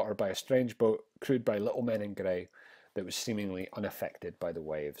from the water by a strange boat crewed by little men in grey that was seemingly unaffected by the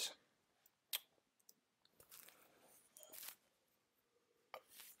waves.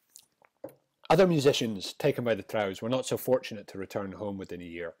 Other musicians taken by the Trows were not so fortunate to return home within a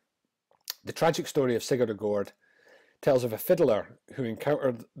year. The tragic story of Sigurd Agord tells of a fiddler who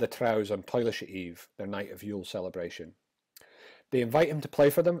encountered the Trows on Toilisha Eve, their night of Yule celebration. They invite him to play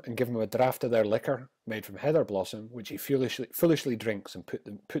for them and give him a draught of their liquor, made from heather blossom, which he foolishly drinks and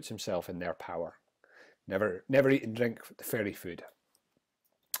puts himself in their power. Never eat and drink the fairy food.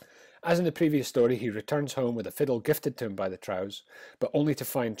 As in the previous story, he returns home with a fiddle gifted to him by the Trows, but only to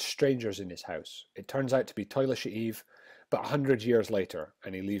find strangers in his house. It turns out to be Toilisha Eve, but 100 years later,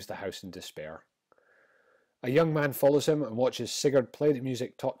 and he leaves the house in despair. A young man follows him and watches Sigurd play the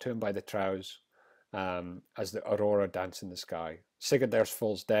music taught to him by the Trows, as the aurora dance in the sky. Sigurd there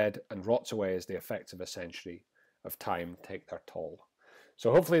falls dead and rots away as the effects of a century of time take their toll.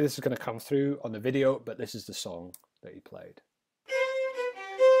 So hopefully this is going to come through on the video, but this is the song that he played.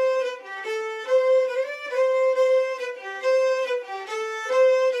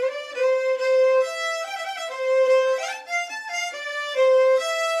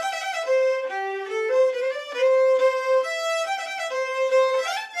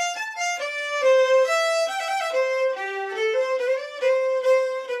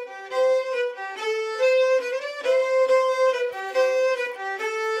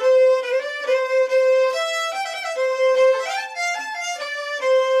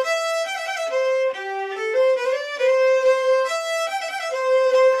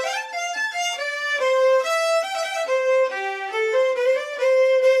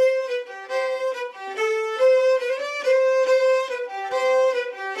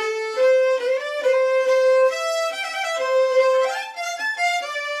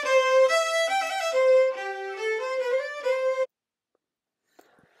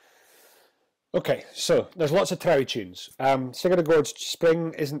 Okay, so there's lots of Trowie tunes. Sigurd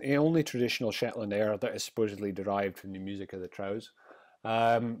Spring isn't the only traditional Shetland air that is supposedly derived from the music of the Trows.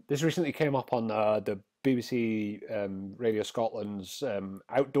 This recently came up on the BBC Radio Scotland's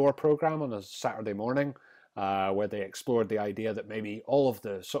outdoor programme on a Saturday morning, where they explored the idea that maybe all of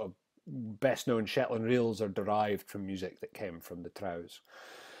the sort of best known Shetland reels are derived from music that came from the Trows.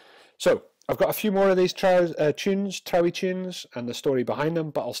 So I've got a few more of these Trowie tunes, and the story behind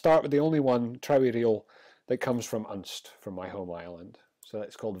them, but I'll start with the only one Trowie reel that comes from Unst, from my home island. So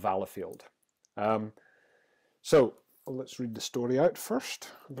it's called Valafield. So let's read the story out first,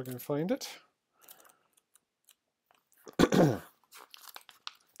 if I can find it.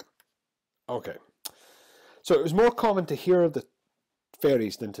 Okay. So it was more common to hear the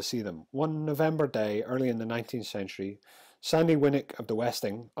fairies than to see them. One November day, early in the 19th century, Sandy Winnick of the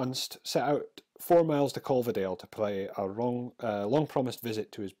Westing, Unst, set out 4 miles to Colverdale to pay a long-promised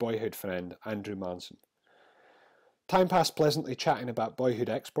visit to his boyhood friend, Andrew Manson. Time passed pleasantly chatting about boyhood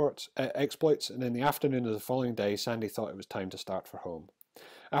exploits, and in the afternoon of the following day, Sandy thought it was time to start for home.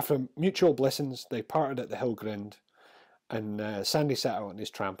 After mutual blessings, they parted at the hill grind, and Sandy set out on his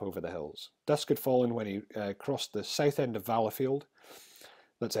tramp over the hills. Dusk had fallen when he crossed the south end of Valafield.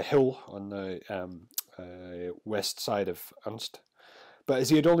 That's a hill on the west side of Unst. But as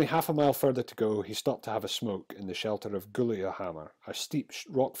he had only half a mile further to go, he stopped to have a smoke in the shelter of Gulliohammer, a steep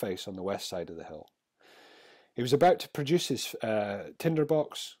rock face on the west side of the hill. He was about to produce his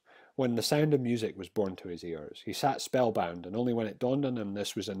tinderbox when the sound of music was borne to his ears. He sat spellbound, and only when it dawned on him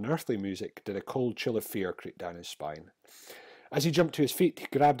this was unearthly music did a cold chill of fear creep down his spine. As he jumped to his feet,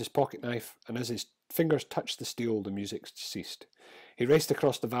 he grabbed his pocket knife, and as his fingers touched the steel, the music ceased. He raced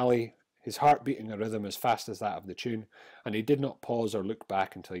across the valley, his heart beating a rhythm as fast as that of the tune, and he did not pause or look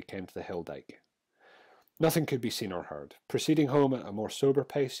back until he came to the hill dike. Nothing could be seen or heard. Proceeding home at a more sober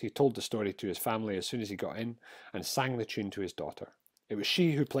pace, he told the story to his family as soon as he got in, and sang the tune to his daughter. It was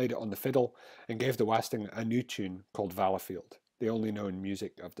she who played it on the fiddle, and gave the Westing a new tune called Valafield, the only known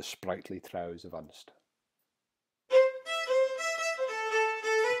music of the sprightly Trows of Unst.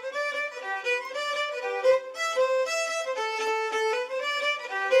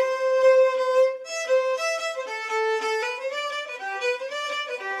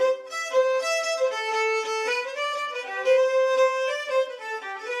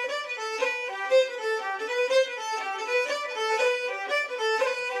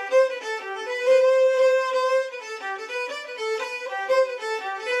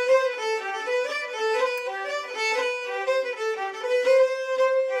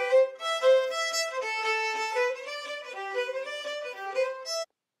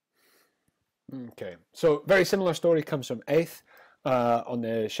 Okay, so very similar story comes from Aith on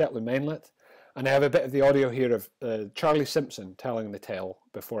the Shetland mainland, and I have a bit of the audio here of Charlie Simpson telling the tale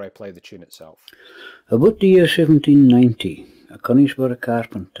before I play the tune itself. About the year 1790, a Conisborough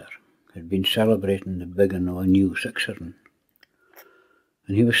carpenter had been celebrating the biggin of a new sixern,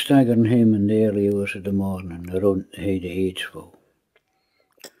 and he was staggering home in the early hours of the morning around the head of Aidsville.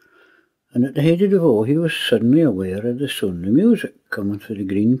 And at the head of the Voe he was suddenly aware of the sound of music coming through the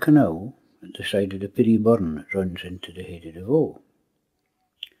green canal at the side of the Pirrie burn that runs into the head of the Voe.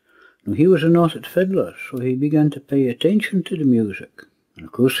 Now he was a knotted fiddler, so he began to pay attention to the music, and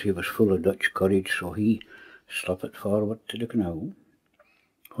of course he was full of Dutch courage, so he slipped forward to the canal.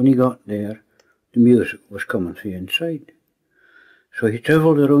 When he got there, the music was coming from inside. So he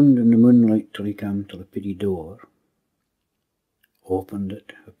travelled around in the moonlight till he came to the Pirrie door, opened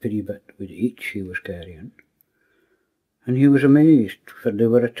it a pretty bit with each he was carrying, and he was amazed, for they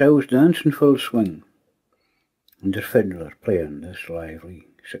were a Trows dance in full swing, and their fiddler playing this lively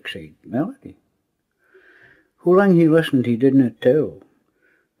six-eyed melody. How long he listened he did not tell,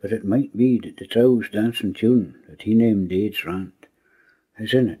 but it might be that the Trows dancing tune that he named Aids Rant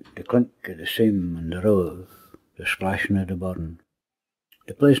has in it the clink of the sim and the row, the splashing of the burn,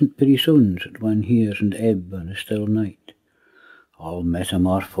 the pleasant pretty sounds that one hears in the ebb on a still night, all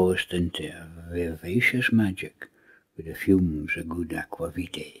metamorphosed into a vivacious magic with the fumes of good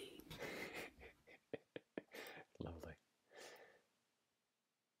aquavitae. Lovely.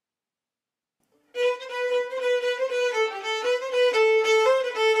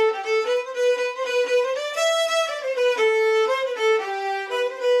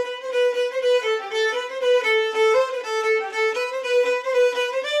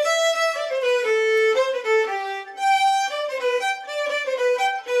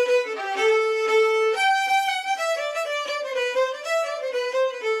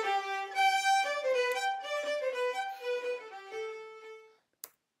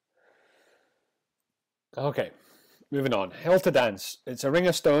 Okay, moving on. Hill to Dance. It's a ring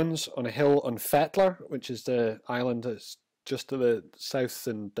of stones on a hill on Fetlar, which is the island that's just to the south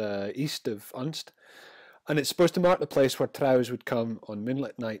and east of Unst. And it's supposed to mark the place where Trows would come on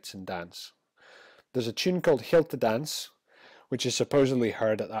moonlit nights and dance. There's a tune called Hill to Dance, which is supposedly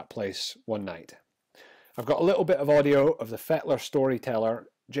heard at that place one night. I've got a little bit of audio of the Fetlar storyteller,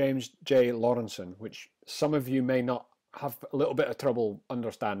 James J. Lawrenson, which some of you may not have a little bit of trouble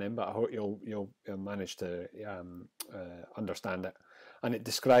understanding, but I hope you'll manage to understand it. And it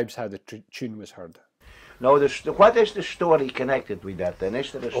describes how the tune was heard. Now, what is the story connected with that then?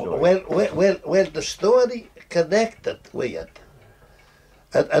 Is there a story? Well, the story connected with it.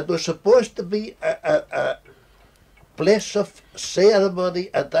 It was supposed to be a place of ceremony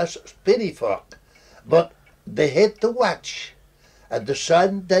and that's spirit folk. But they had to watch, and the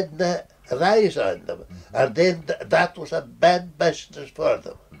sun didn't rise on them, and then that was a bad business for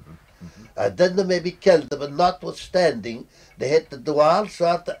them. And then they maybe killed them, and notwithstanding, they had to do all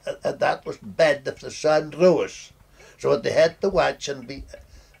sorts, and that was bad if the sun rose. So they had to watch and be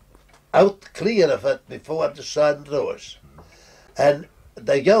out clear of it before the sun rose. And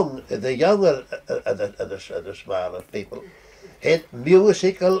the younger and the smaller people had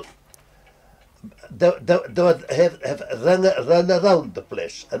musical. They would have run around the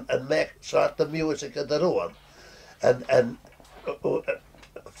place and make sort of music of their own. And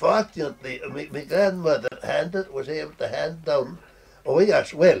fortunately, my grandmother was able to hand down, oh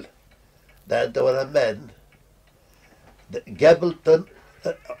yes, well, that there were a man, the Gabbleton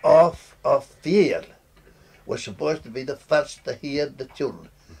of Fear, was supposed to be the first to hear the tune.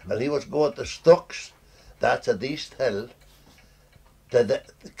 And he was going to Stocks, that's at East Hill, to the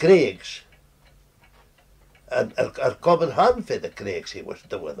Craigs. And coming home for the Craigs he was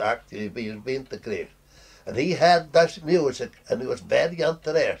doing, actually he was being to Craigs. And he had this music and he was very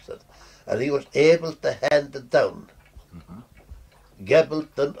interested. And he was able to hand it down.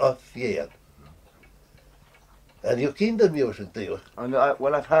 Gabbleton of Fear. And you keen the music, do you? And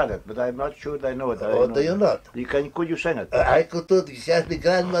well, I've heard it, but I'm not sure I know it. Oh, do you not? Could you sing it? I could do it. Yes, my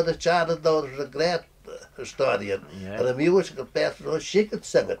grandmother Charlotte was a great historian and a musical person, so she could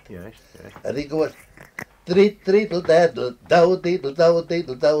sing it. Yes, yes. And he goes, treat treatle daddle, dow deedle dow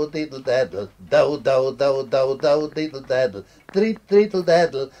deedle dow deedle daddle, dow dow dow dow dow deedle daddle, treat treatle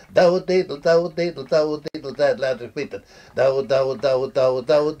daddle, dow deedle dow deedle dow deedle daddle. I repeat it, dow dow dow dow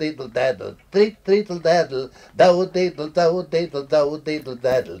dow deedle daddle, treat treatle daddle, dow deedle dow deedle dow deedle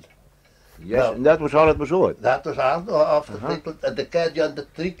daddle. Yes, Now, and that was all it was on. that was all of the treatle, and the kid on the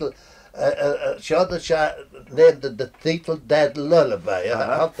treatle. Shah named it the Treacle Daddle Lullaby,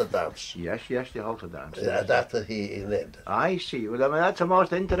 halter dance. Yes, the halter dance. That's what he named it. I see. Well, I mean, that's a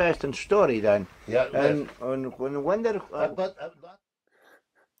most interesting story then. Yeah, And when there...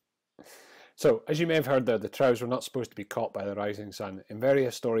 So, as you may have heard there, the Trows were not supposed to be caught by the rising sun. In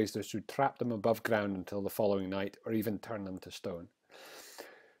various stories, this would trap them above ground until the following night, or even turn them to stone.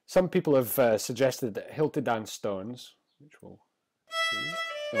 Some people have suggested that Hilti Dance stones, which we'll see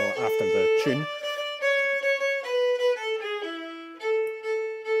after the tune,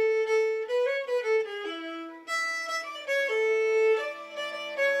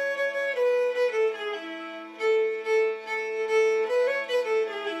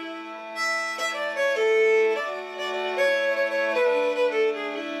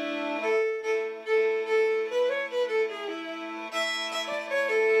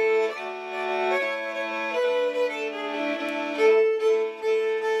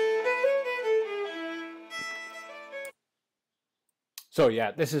 so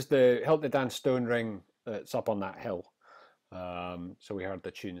yeah, this is the Hilti Dance stone ring that's up on that hill. So we heard the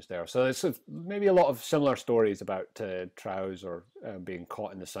tunes there. So there's maybe a lot of similar stories about Trows or being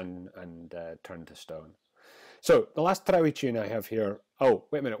caught in the sun and turned to stone. So the last Trowie tune I have here. Oh,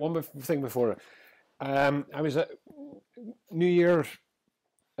 wait a minute. One thing before. I was at New Year's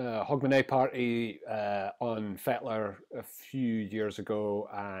Hogmanay party on Fetlar a few years ago,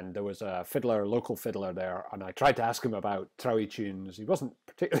 and there was a local fiddler there, and I tried to ask him about Trowie tunes. He wasn't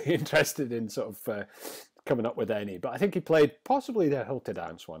particularly interested in sort of coming up with any, but I think he played possibly the Hilti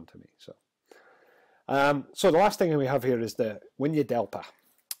Dance one to me. So the last thing we have here is the Winya Delpa,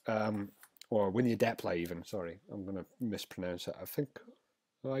 or Winya Depla even. Sorry, I'm going to mispronounce it. I think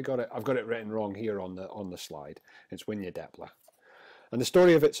I've got it written wrong here on the slide. It's Winya Depla. And the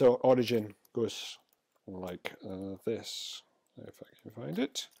story of its origin goes like this, if I can find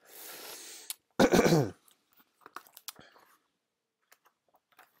it.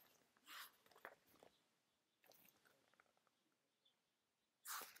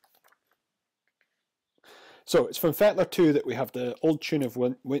 So it's from Fetlar 2 that we have the old tune of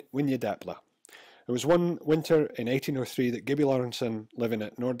Winya Depla. It was one winter in 1803 that Gibbie Lawrenson, living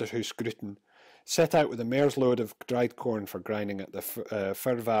at Norderhus Gruten, set out with a mare's load of dried corn for grinding at the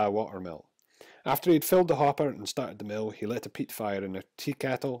Ferva watermill. After he had filled the hopper and started the mill, he lit a peat fire in a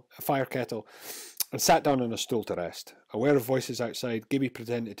fire kettle, and sat down on a stool to rest. Aware of voices outside, Gibbie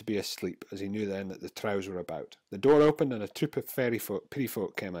pretended to be asleep, as he knew then that the Trows were about. The door opened and a troop of pretty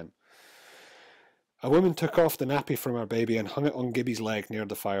folk came in. A woman took off the nappy from her baby and hung it on Gibbie's leg near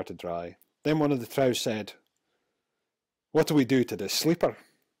the fire to dry. Then one of the Trows said, "What do we do to this sleeper?"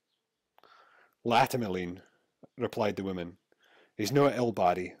 "Lat him, Eileen," replied the woman. "He's no ill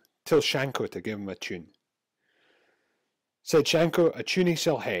body. Tell Shanko to give him a tune." Said Shanko, "A tune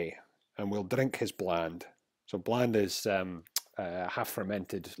shall hae, and we'll drink his bland." So bland is half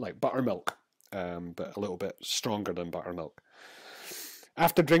fermented, like buttermilk, but a little bit stronger than buttermilk.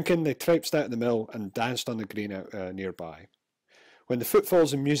 After drinking, they traipsed out of the mill and danced on the green out nearby. When the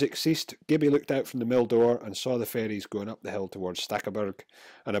footfalls and music ceased, Gibbie looked out from the mill door and saw the ferries going up the hill towards Stackelberg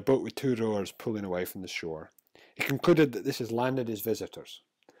and a boat with 2 rowers pulling away from the shore. He concluded that this had landed his visitors.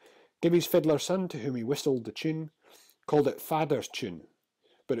 Gibbie's fiddler's son, to whom he whistled the tune, called it Fader's tune,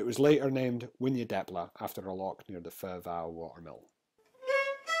 but it was later named Winja Depla after a loch near the Ferva watermill.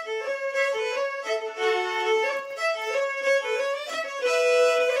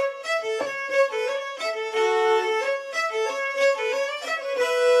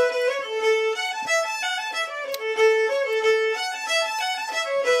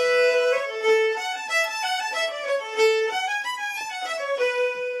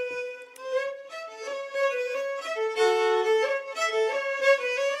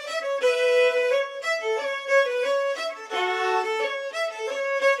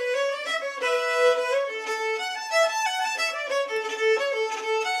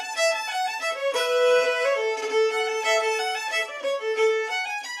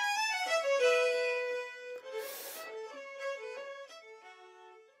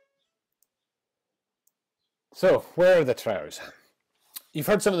 So, where are the Trows? You've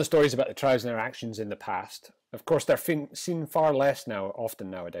heard some of the stories about the Trows and their actions in the past. Of course, they're seen far less often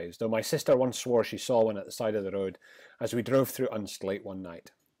nowadays, though my sister once swore she saw one at the side of the road as we drove through Unst late one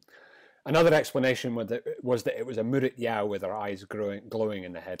night. Another explanation was that it was a Murit Yow with her eyes glowing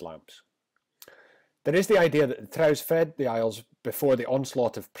in the headlamps. There is the idea that the Trows fed the Isles before the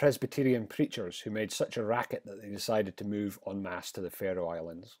onslaught of Presbyterian preachers who made such a racket that they decided to move en masse to the Faroe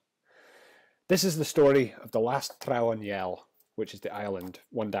Islands. This is the story of the last Trowen Yell, which is the island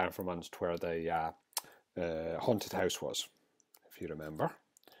one down from Unst where the haunted house was, if you remember.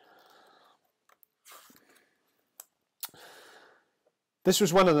 This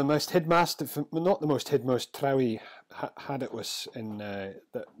was one of the most hidmast, not the most hidmost Trowie had it was in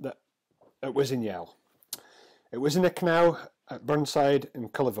that it was in Yell. It was in a canal at Burnside in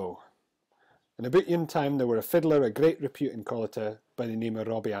Cullivo. In about yon time there were a fiddler of great repute in Collita by the name of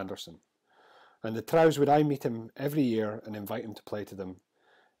Robbie Anderson. And the Trows would meet him every year and invite him to play to them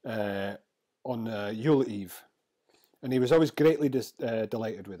on Yule Eve. And he was always greatly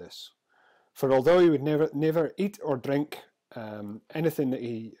delighted with this. For although he would never eat or drink, anything that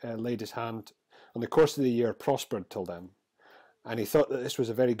he laid his hand on the course of the year prospered till then. And he thought that this was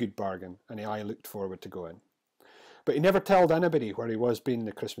a very good bargain, and he looked forward to going. But he never told anybody where he was being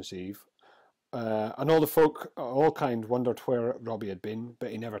the Christmas Eve. And all the folk, all kind, wondered where Robbie had been, but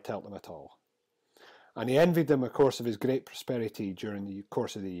he never told them at all. And he envied them, of course, of his great prosperity during the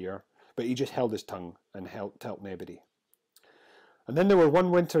course of the year, but he just held his tongue and told nobody. And then there were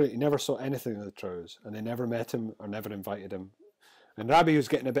one winter that he never saw anything of the Trows, and they never met him or never invited him. And Robbie was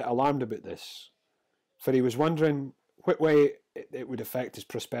getting a bit alarmed about this, for he was wondering what way it would affect his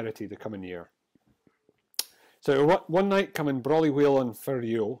prosperity the coming year. So one night, coming brawly wheel on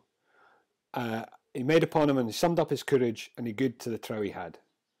Ferriol, he made upon him and he summed up his courage and he good to the trow he had.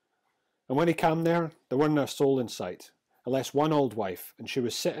 And when he came there weren't a soul in sight, unless one old wife, and she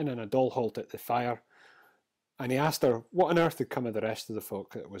was sitting in a dull halt at the fire, and he asked her what on earth had come of the rest of the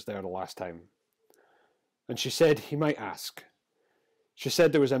folk that was there the last time. And she said he might ask. She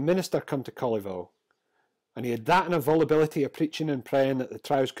said there was a minister come to Collivo, and he had that and a volubility of preaching and praying that the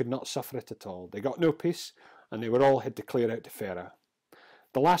Trows could not suffer it at all. They got no peace, and they were all had to clear out to Faroe.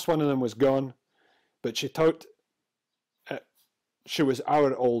 The last one of them was gone, but she thought she was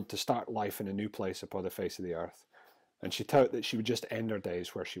hour old to start life in a new place upon the face of the earth, and she thought that she would just end her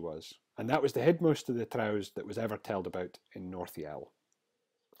days where she was. And that was the hidmost of the Trows that was ever told about in North Yell.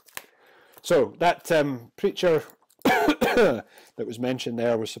 So that preacher that was mentioned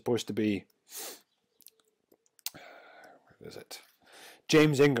there was supposed to be, where is it?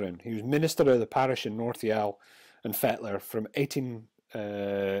 James Ingren. He was minister of the parish in North Yell and Fettler from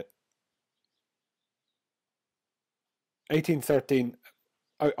 1813,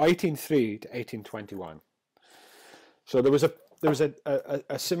 1803 to 1821. So there was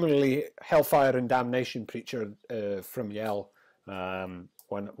a similarly hellfire and damnation preacher from Yell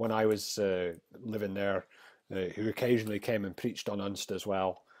when I was living there, who occasionally came and preached on Unst as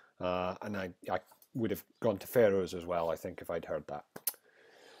well, and I would have gone to Faroes as well, I think, if I'd heard that.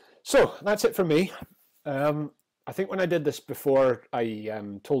 So that's it for me. I think when I did this before, I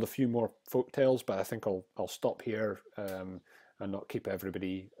told a few more folk tales, but I think I'll stop here and not keep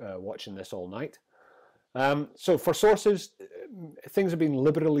everybody watching this all night. So for sources, things have been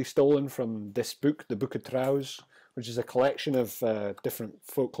liberally stolen from this book, the Book of Trows, which is a collection of different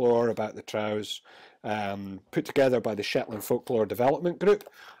folklore about the Trows, put together by the Shetland Folklore Development Group.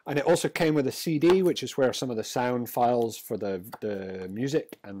 And it also came with a CD, which is where some of the sound files for the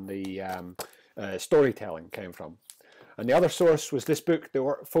music and the storytelling came from. And the other source was this book,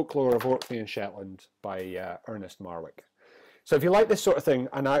 The Folklore of Orkney and Shetland, by Ernest Marwick. So if you like this sort of thing,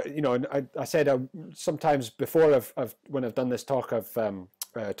 and I said sometimes before when I've done this talk, I've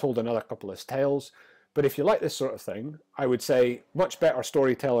told another couple of tales. But if you like this sort of thing, I would say much better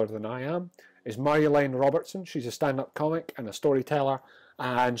storyteller than I am is Marjolaine Robertson. She's a stand-up comic and a storyteller,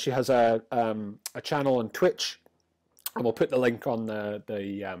 and she has a channel on Twitch. And we'll put the link on the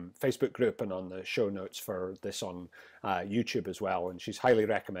Facebook group and on the show notes for this on YouTube as well. And she's highly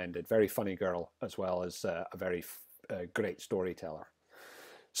recommended. Very funny girl, as well as a very great storyteller.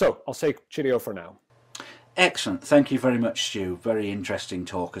 So I'll say cheerio for now. Excellent. Thank you very much, Stu. Very interesting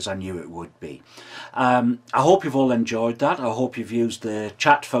talk, as I knew it would be. I hope you've all enjoyed that. I hope you've used the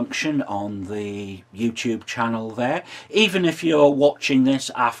chat function on the YouTube channel there. Even if you're watching this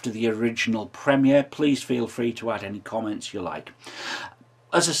after the original premiere, please feel free to add any comments you like.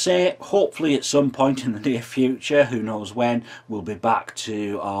 As I say, hopefully at some point in the near future, who knows when, we'll be back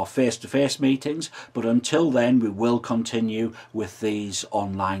to our face-to-face meetings. But until then, we will continue with these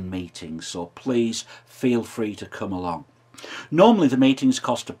online meetings. So please feel free to come along. Normally the meetings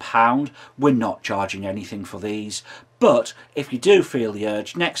cost £1. We're not charging anything for these. But if you do feel the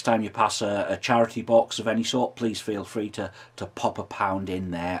urge, next time you pass a charity box of any sort, please feel free to pop £1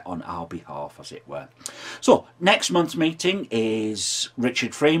 in there on our behalf, as it were. So next month's meeting is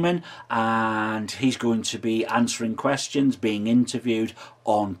Richard Freeman, and he's going to be answering questions, being interviewed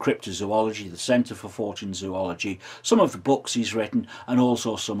on cryptozoology, the Centre for Fortean Zoology, some of the books he's written, and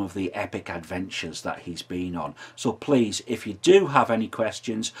also some of the epic adventures that he's been on. So please, if you do have any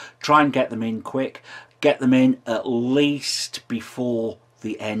questions, try and get them in quick. Get them in at least before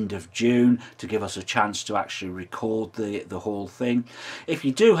the end of June to give us a chance to actually record the whole thing. If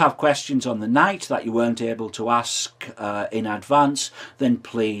you do have questions on the night that you weren't able to ask in advance, then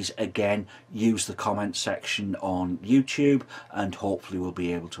please again use the comment section on YouTube, and hopefully we'll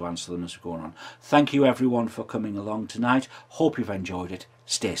be able to answer them as we go on. Thank you everyone for coming along tonight. Hope you've enjoyed it.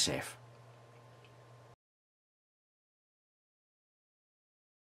 Stay safe.